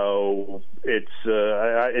 Yep. So it's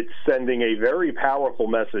sending a very powerful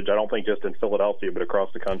message, I don't think just in Philadelphia, but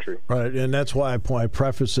across the country. Right, and that's why I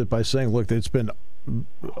preface it by saying, look, it's been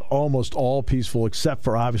almost all peaceful except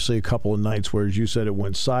for obviously a couple of nights where, as you said, it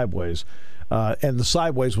went sideways. And the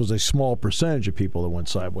sideways was a small percentage of people that went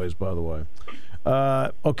sideways, by the way.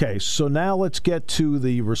 Okay, so now let's get to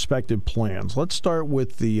the respective plans. Let's start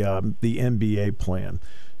with the NBA plan.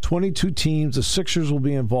 22 teams. The Sixers will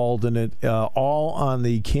be involved in it, all on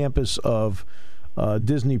the campus of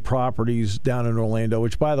Disney properties down in Orlando,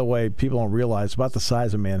 which, by the way, people don't realize, about the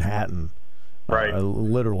size of Manhattan. Right.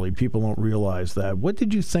 Literally, people don't realize that. What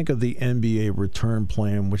did you think of the NBA return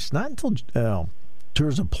plan, which is not until in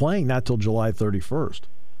terms of playing, not till July 31st?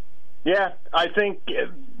 Yeah, I think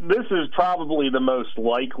this is probably the most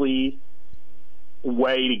likely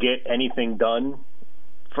way to get anything done,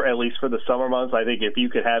 for at least for the summer months. I think if you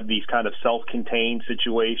could have these kind of self-contained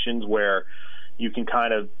situations where you can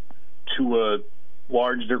kind of, to a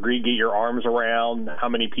large degree, get your arms around how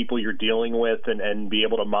many people you're dealing with and be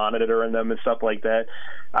able to monitor them and stuff like that.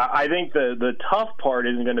 I think the tough part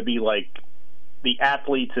isn't going to be like the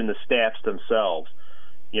athletes and the staffs themselves.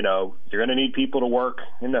 You're going to need people to work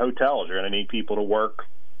in the hotels. You're going to need people to work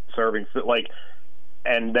serving,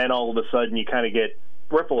 and then all of a sudden you kind of get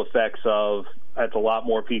ripple effects of, that's a lot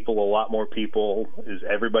more people. Is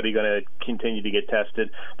everybody going to continue to get tested?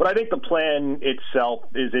 But I think the plan itself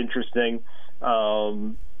is interesting.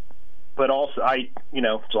 But also,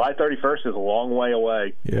 July 31st is a long way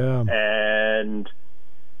away. Yeah. And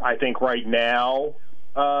I think right now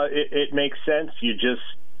it makes sense. You just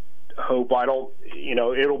hope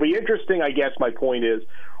it'll be interesting. I guess my point is,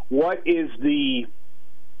 what is the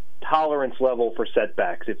tolerance level for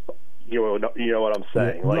setbacks? If you know what I'm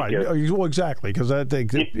saying. Right. Well, exactly, because I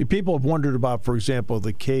think people have wondered about, for example,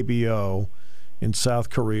 the KBO in South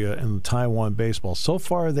Korea and the Taiwan baseball. So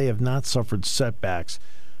far, they have not suffered setbacks.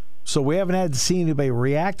 So we haven't had to see anybody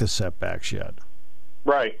react to setbacks yet.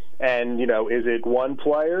 Right. And, is it one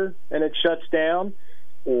player and it shuts down?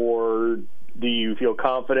 Or do you feel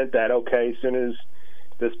confident that, okay, as soon as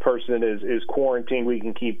this person is quarantined, we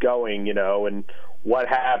can keep going, and what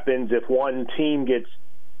happens if one team gets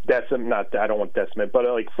I don't want decimate, but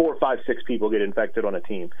like 4, 5, 6 people get infected on a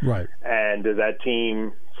team. Right. And does that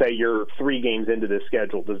team, say you're 3 games into this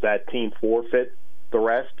schedule, does that team forfeit the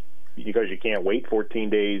rest? because you can't wait 14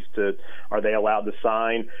 days are they allowed to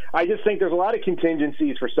sign? I just think there's a lot of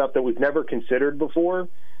contingencies for stuff that we've never considered before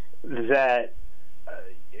that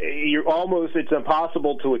it's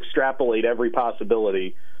impossible to extrapolate every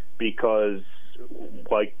possibility because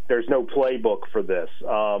there's no playbook for this.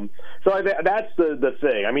 So that's the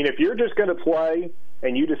thing. I mean, if you're just going to play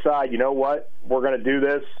and you decide, you know what, we're going to do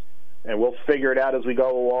this and we'll figure it out as we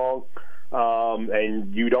go along,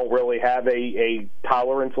 and you don't really have a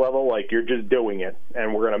tolerance level, you're just doing it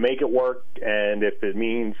and we're going to make it work, and if it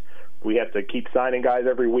means we have to keep signing guys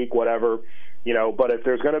every week, whatever, but if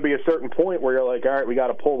there's going to be a certain point where you're like, all right, we got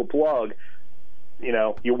to pull the plug,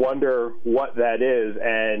 you wonder what that is,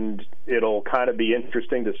 and it'll kind of be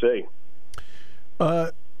interesting to see.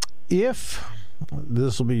 If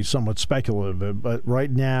this will be somewhat speculative, but right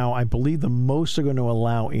now I believe the most they're going to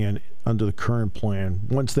allow in under the current plan,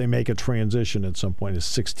 once they make a transition at some point,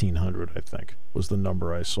 is 1,600, I think, was the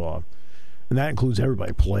number I saw. And that includes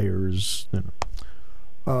everybody, players.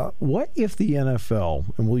 What if the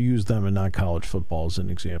NFL, and we'll use them and not college football as an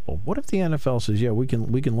example, what if the NFL says, yeah, we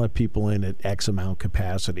can let people in at X amount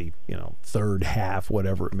capacity, third, half,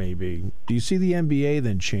 whatever it may be? Do you see the NBA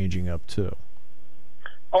then changing up too?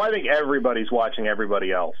 Oh, I think everybody's watching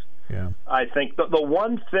everybody else. Yeah. I think the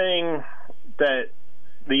one thing that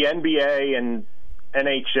the NBA and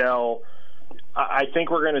NHL, I think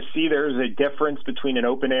we're going to see there's a difference between an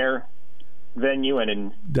open air venue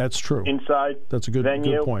and that's true inside. That's a good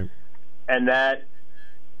point. And that,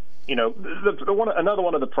 another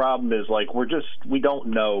one of the problem is we don't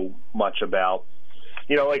know much about,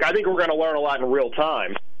 I think we're going to learn a lot in real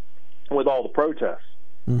time with all the protests.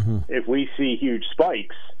 Mm-hmm. If we see huge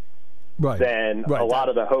spikes, then a lot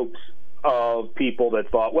of the hopes of people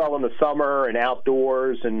that thought, well, in the summer and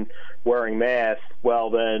outdoors and wearing masks,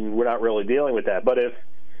 well, then we're not really dealing with that. But if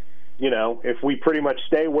we pretty much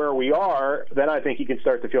stay where we are, then I think you can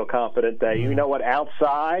start to feel confident that,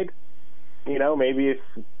 outside, maybe if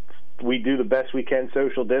we do the best we can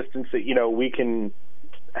social distance, we can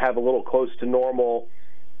have a little close to normal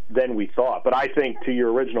than we thought. But I think, to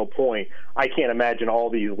your original point, I can't imagine all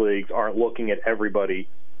these leagues aren't looking at everybody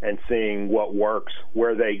and seeing what works,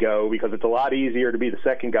 where they go, because it's a lot easier to be the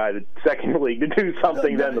second league to do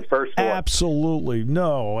something than the first one. Absolutely.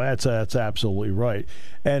 No, that's absolutely right.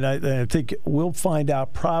 And I think we'll find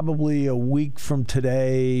out probably a week from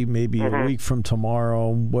today, maybe a week from tomorrow,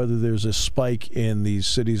 whether there's a spike in these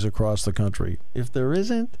cities across the country. If there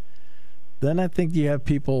isn't, then I think you have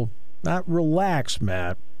people not relaxed,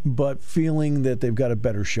 Matt, but feeling that they've got a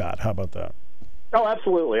better shot. How about that? Oh,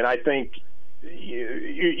 absolutely. And I think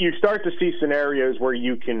you start to see scenarios where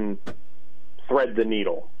you can thread the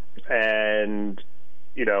needle. And,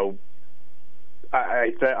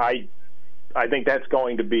 I think that's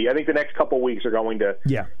going to be, I think the next couple of weeks are going to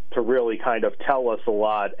really kind of tell us a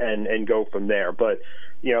lot and go from there. But,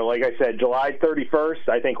 like I said, July 31st,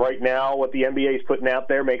 I think right now what the NBA is putting out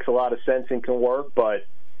there makes a lot of sense and can work. But,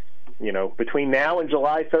 between now and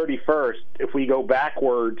July 31st, if we go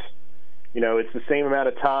backwards, it's the same amount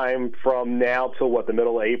of time from now till the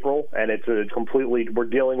middle of April, and we're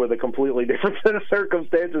dealing with a completely different set of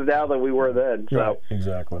circumstances now than we were then. So right,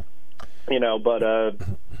 exactly.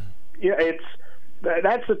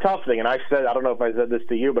 That's the tough thing. And I've said, I don't know if I said this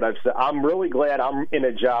to you, but I've said I'm really glad I'm in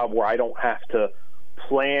a job where I don't have to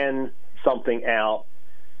plan something out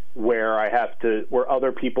where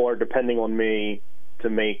other people are depending on me to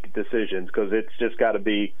make decisions, because it's just got to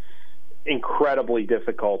be incredibly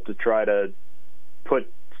difficult to try to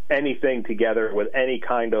put anything together with any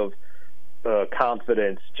kind of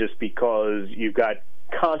confidence, just because you've got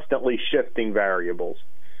constantly shifting variables,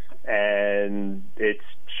 and it's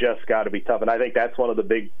just got to be tough. And I think that's one of the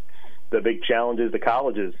big challenges the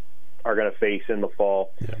colleges are going to face in the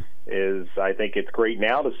fall. Is I think it's great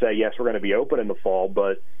now to say, yes, we're going to be open in the fall,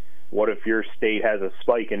 but what if your state has a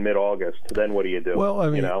spike in mid-August? Then what do you do? Well, I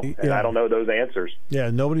mean, and I don't know those answers. Yeah,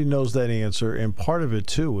 nobody knows that answer. And part of it,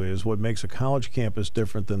 too, is what makes a college campus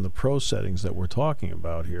different than the pro settings that we're talking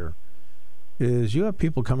about here is you have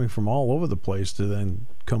people coming from all over the place to then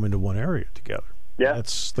come into one area together. Yeah.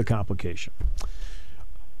 That's the complication.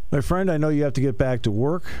 My friend, I know you have to get back to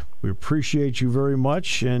work. We appreciate you very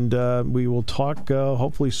much, and we will talk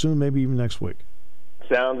hopefully soon, maybe even next week.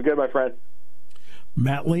 Sounds good, my friend.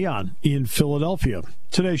 Matt Leon in Philadelphia.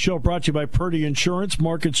 Today's show brought to you by Purdy Insurance,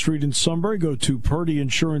 Market Street in Sunbury. Go to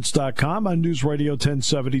purdyinsurance.com on News Radio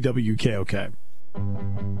 1070 WKOK.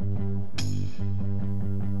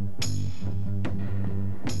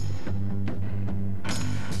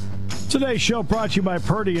 Today's show brought to you by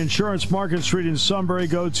Purdy Insurance, Market Street in Sunbury.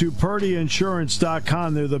 Go to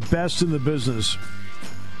purdyinsurance.com. They're the best in the business.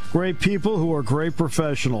 Great people who are great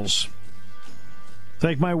professionals.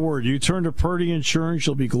 Take my word. You turn to Purdy Insurance,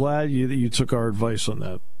 you'll be glad that you took our advice on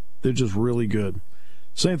that. They're just really good.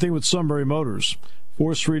 Same thing with Sunbury Motors.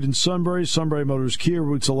 4th Street in Sunbury, Sunbury Motors Kia,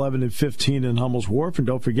 routes 11 and 15 in Hummel's Wharf. And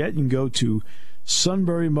don't forget, you can go to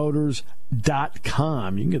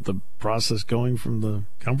sunburymotors.com. You can get the process going from the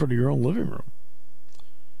comfort of your own living room.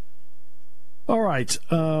 All right.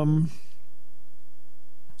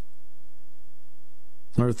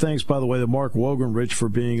 Our thanks, by the way, to Mark Wogenrich for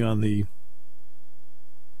being on the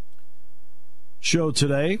show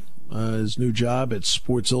today. His new job at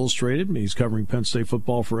Sports Illustrated. He's covering Penn State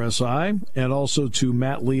football for SI. And also to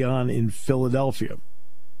Matt Leon in Philadelphia.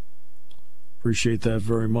 Appreciate that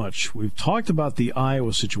very much. We've talked about the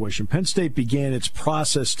Iowa situation. Penn State began its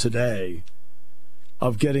process today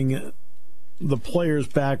of getting the players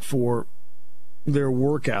back for their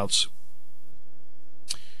workouts.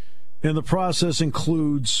 And the process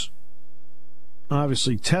includes,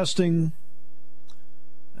 obviously, testing.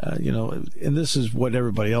 And this is what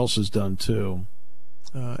everybody else has done, too.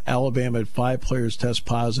 Alabama had 5 players test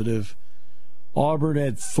positive. Auburn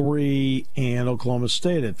had 3, and Oklahoma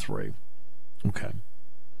State had 3. Okay.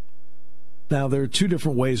 Now, there are 2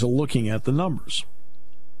 different ways of looking at the numbers.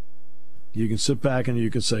 You can sit back and you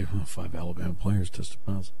can say, 5 Alabama players tested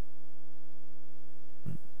positive.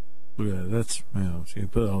 Look at that. That's, so you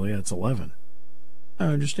put, it's 11. I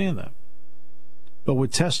understand that. But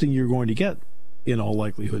with testing, you're going to get, in all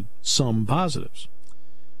likelihood, some positives.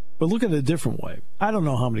 But look at it a different way. I don't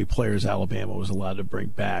know how many players Alabama was allowed to bring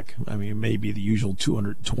back. I mean, maybe the usual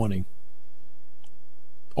 220.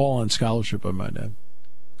 All on scholarship, I might add.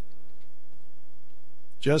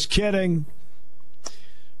 Just kidding.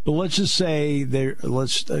 But let's just say I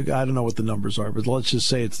don't know what the numbers are, but let's just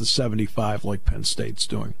say it's the 75 like Penn State's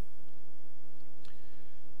doing.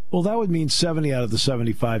 Well, that would mean 70 out of the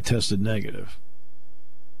 75 tested negative.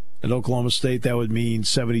 At Oklahoma State, that would mean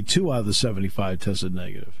 72 out of the 75 tested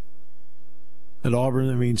negative. At Auburn,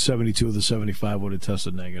 that means 72 of the 75 would have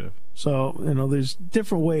tested negative. So, there's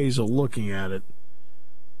different ways of looking at it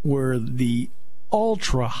where the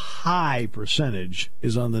ultra-high percentage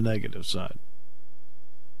is on the negative side.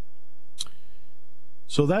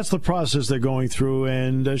 So that's the process they're going through,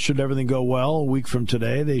 and should everything go well, a week from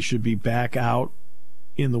today, they should be back out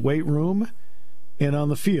in the weight room and on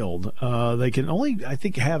the field. They can only, I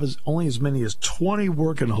think, have only as many as 20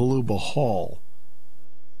 work in Haluba Hall.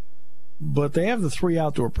 But they have the 3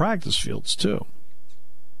 outdoor practice fields, too.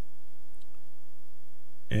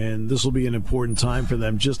 And this will be an important time for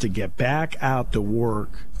them just to get back out to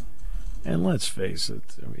work. And let's face it,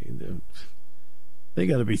 I mean, they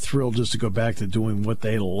got to be thrilled just to go back to doing what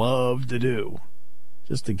they love to do,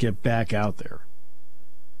 just to get back out there.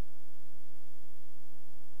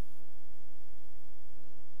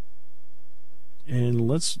 And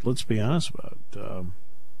let's be honest about it.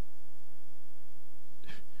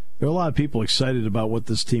 There are a lot of people excited about what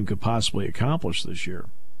this team could possibly accomplish this year.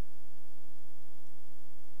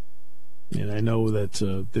 And I know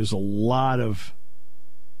that there's a lot of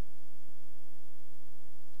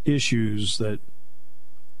issues that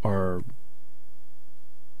are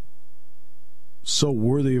so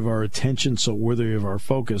worthy of our attention, so worthy of our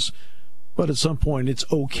focus. But at some point, it's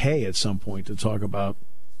okay at some point to talk about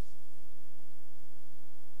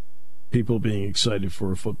people being excited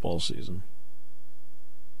for a football season.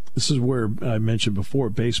 This is where I mentioned before,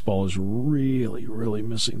 baseball is really, really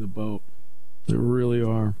missing the boat. They really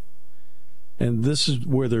are. And this is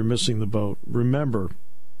where they're missing the boat. Remember,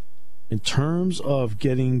 in terms of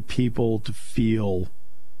getting people to feel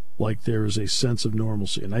like there is a sense of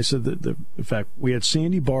normalcy, and I said that, in fact, we had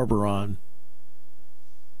Sandy Barber on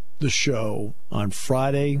the show on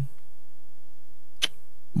Friday,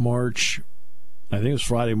 March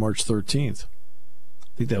 13th.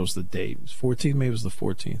 I think that was the date. It was 14th, maybe it was the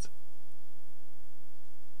 14th.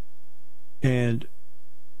 And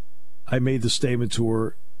I made the statement to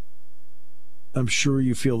her, I'm sure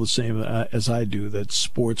you feel the same as I do, that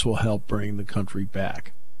sports will help bring the country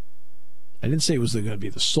back. I didn't say it was going to be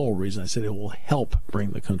the sole reason. I said it will help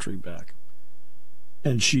bring the country back.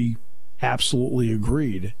 And she absolutely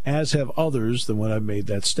agreed, as have others than when I made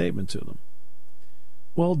that statement to them.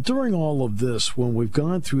 Well, during all of this, when we've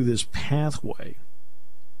gone through this pathway,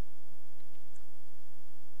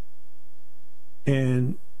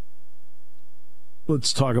 and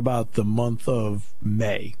let's talk about the month of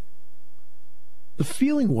May, the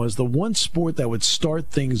feeling was the one sport that would start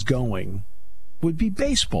things going would be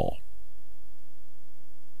baseball.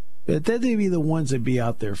 But then they'd be the ones that'd be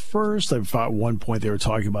out there first. At one point they were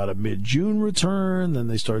talking about a mid-June return. Then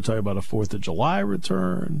they started talking about a 4th of July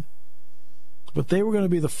return. But they were going to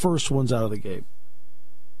be the first ones out of the gate.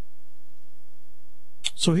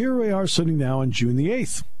 So here we are sitting now on June the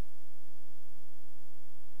 8th.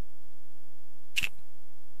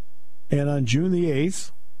 And on June the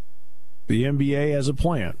 8th, the NBA has a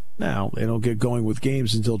plan. Now, they don't get going with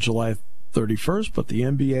games until July 31st, but the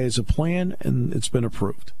NBA has a plan, and it's been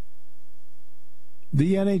approved.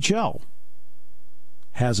 The NHL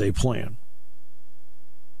has a plan.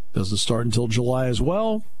 Doesn't start until July as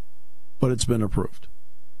well, but it's been approved.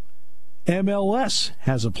 MLS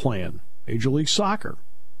has a plan. Major League Soccer.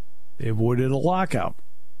 They avoided a lockout.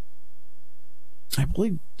 I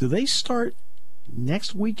believe, do they start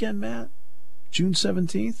next weekend, Matt? June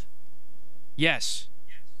 17th? Yes.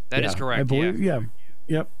 That is correct. I believe, yeah.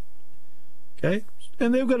 Yep. Okay.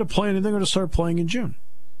 And they've got a plan, and they're going to start playing in June.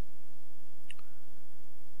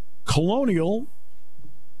 Colonial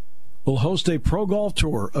will host a Pro Golf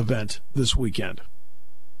Tour event this weekend.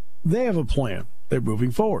 They have a plan. They're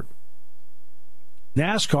moving forward.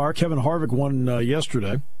 NASCAR, Kevin Harvick won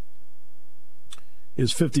yesterday.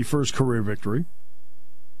 His 51st career victory.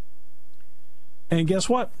 And guess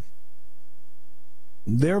what?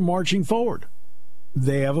 They're marching forward.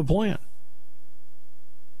 They have a plan.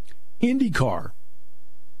 IndyCar,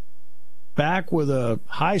 back with a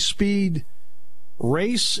high-speed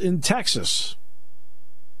race in Texas,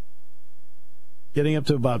 getting up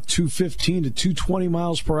to about 215 to 220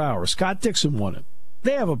 miles per hour. Scott Dixon won it.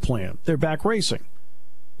 They have a plan. They're back racing.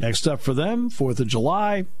 Next up for them, 4th of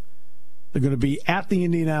July, they're going to be at the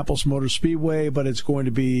Indianapolis Motor Speedway, but it's going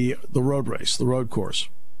to be the road race, the road course.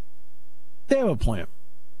 They have a plan.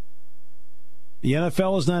 The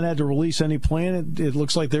NFL has not had to release any plan. It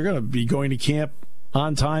looks like they're going to be going to camp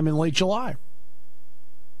on time in late July.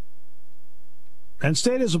 Penn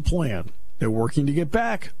State has a plan. They're working to get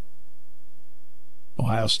back.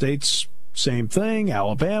 Ohio State's same thing.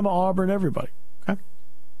 Alabama, Auburn, everybody. Okay.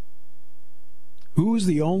 Who is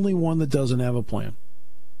the only one that doesn't have a plan?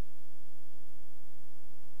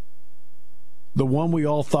 The one we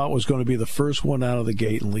all thought was going to be the first one out of the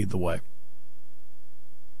gate and lead the way.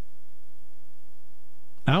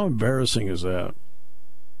 How embarrassing is that?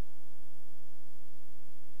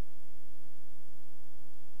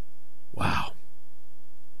 Wow.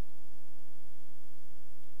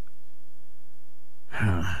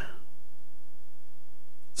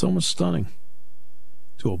 It's almost stunning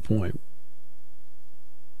to a point.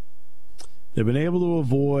 They've been able to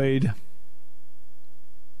avoid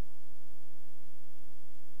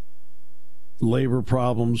labor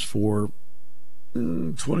problems for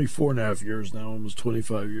 24 and a half years now, almost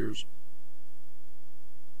 25 years.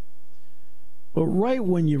 But right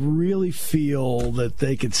when you really feel that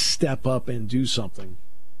they could step up and do something,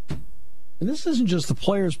 and this isn't just the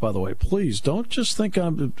players, by the way, please don't just think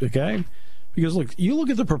I'm, okay? Because look, you look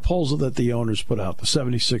at the proposal that the owners put out, the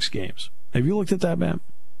 76 games. Have you looked at that, Matt?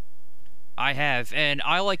 I have, and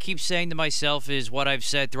all I keep saying to myself is what I've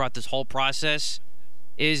said throughout this whole process,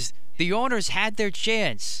 is the owners had their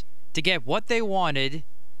chance to get what they wanted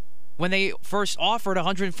when they first offered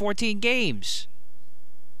 114 games.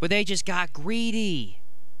 But they just got greedy.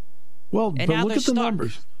 Well, and but now look at the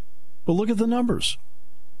numbers. But look at the numbers.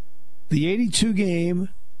 The 82-game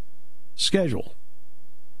schedule.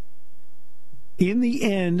 In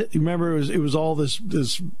the end, remember, it was all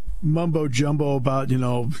this mumbo jumbo about,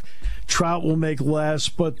 Trout will make less,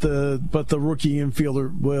 but the rookie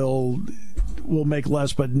infielder will make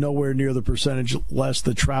less, but nowhere near the percentage less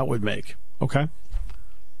that Trout would make. Okay?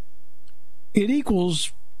 It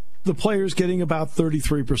equals the players getting about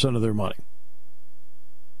 33% of their money.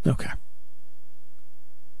 Okay.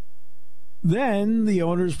 Then the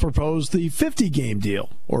owners proposed the 50-game deal,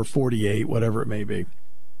 or 48, whatever it may be,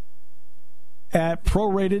 at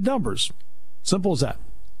prorated numbers. Simple as that.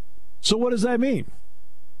 So what does that mean?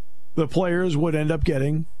 The players would end up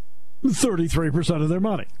getting 33% of their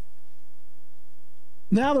money.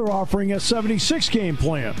 Now they're offering a 76-game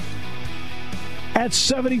plan at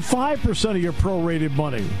 75% of your prorated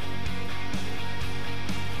money.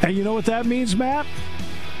 And you know what that means, Matt?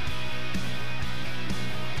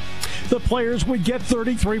 The players would get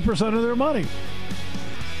 33% of their money.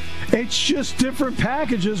 It's just different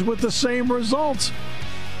packages with the same results.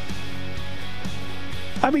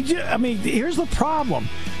 I mean, here's the problem.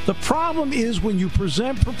 The problem is when you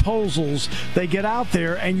present proposals, they get out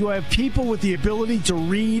there and you have people with the ability to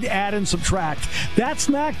read, add, and subtract. That's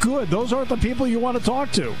not good. Those aren't the people you want to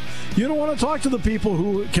talk to. You don't want to talk to the people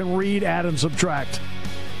who can read, add, and subtract.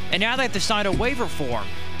 And now they have to sign a waiver form.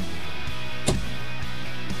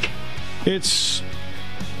 It's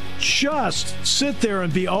just sit there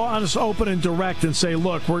and be honest, open, and direct and say,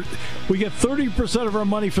 look, we get 30% of our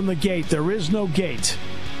money from the gate. There is no gate.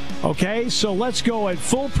 Okay, so let's go at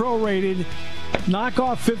full prorated, knock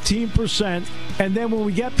off 15%, and then when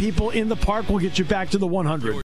we get people in the park, we'll get you back to the 100.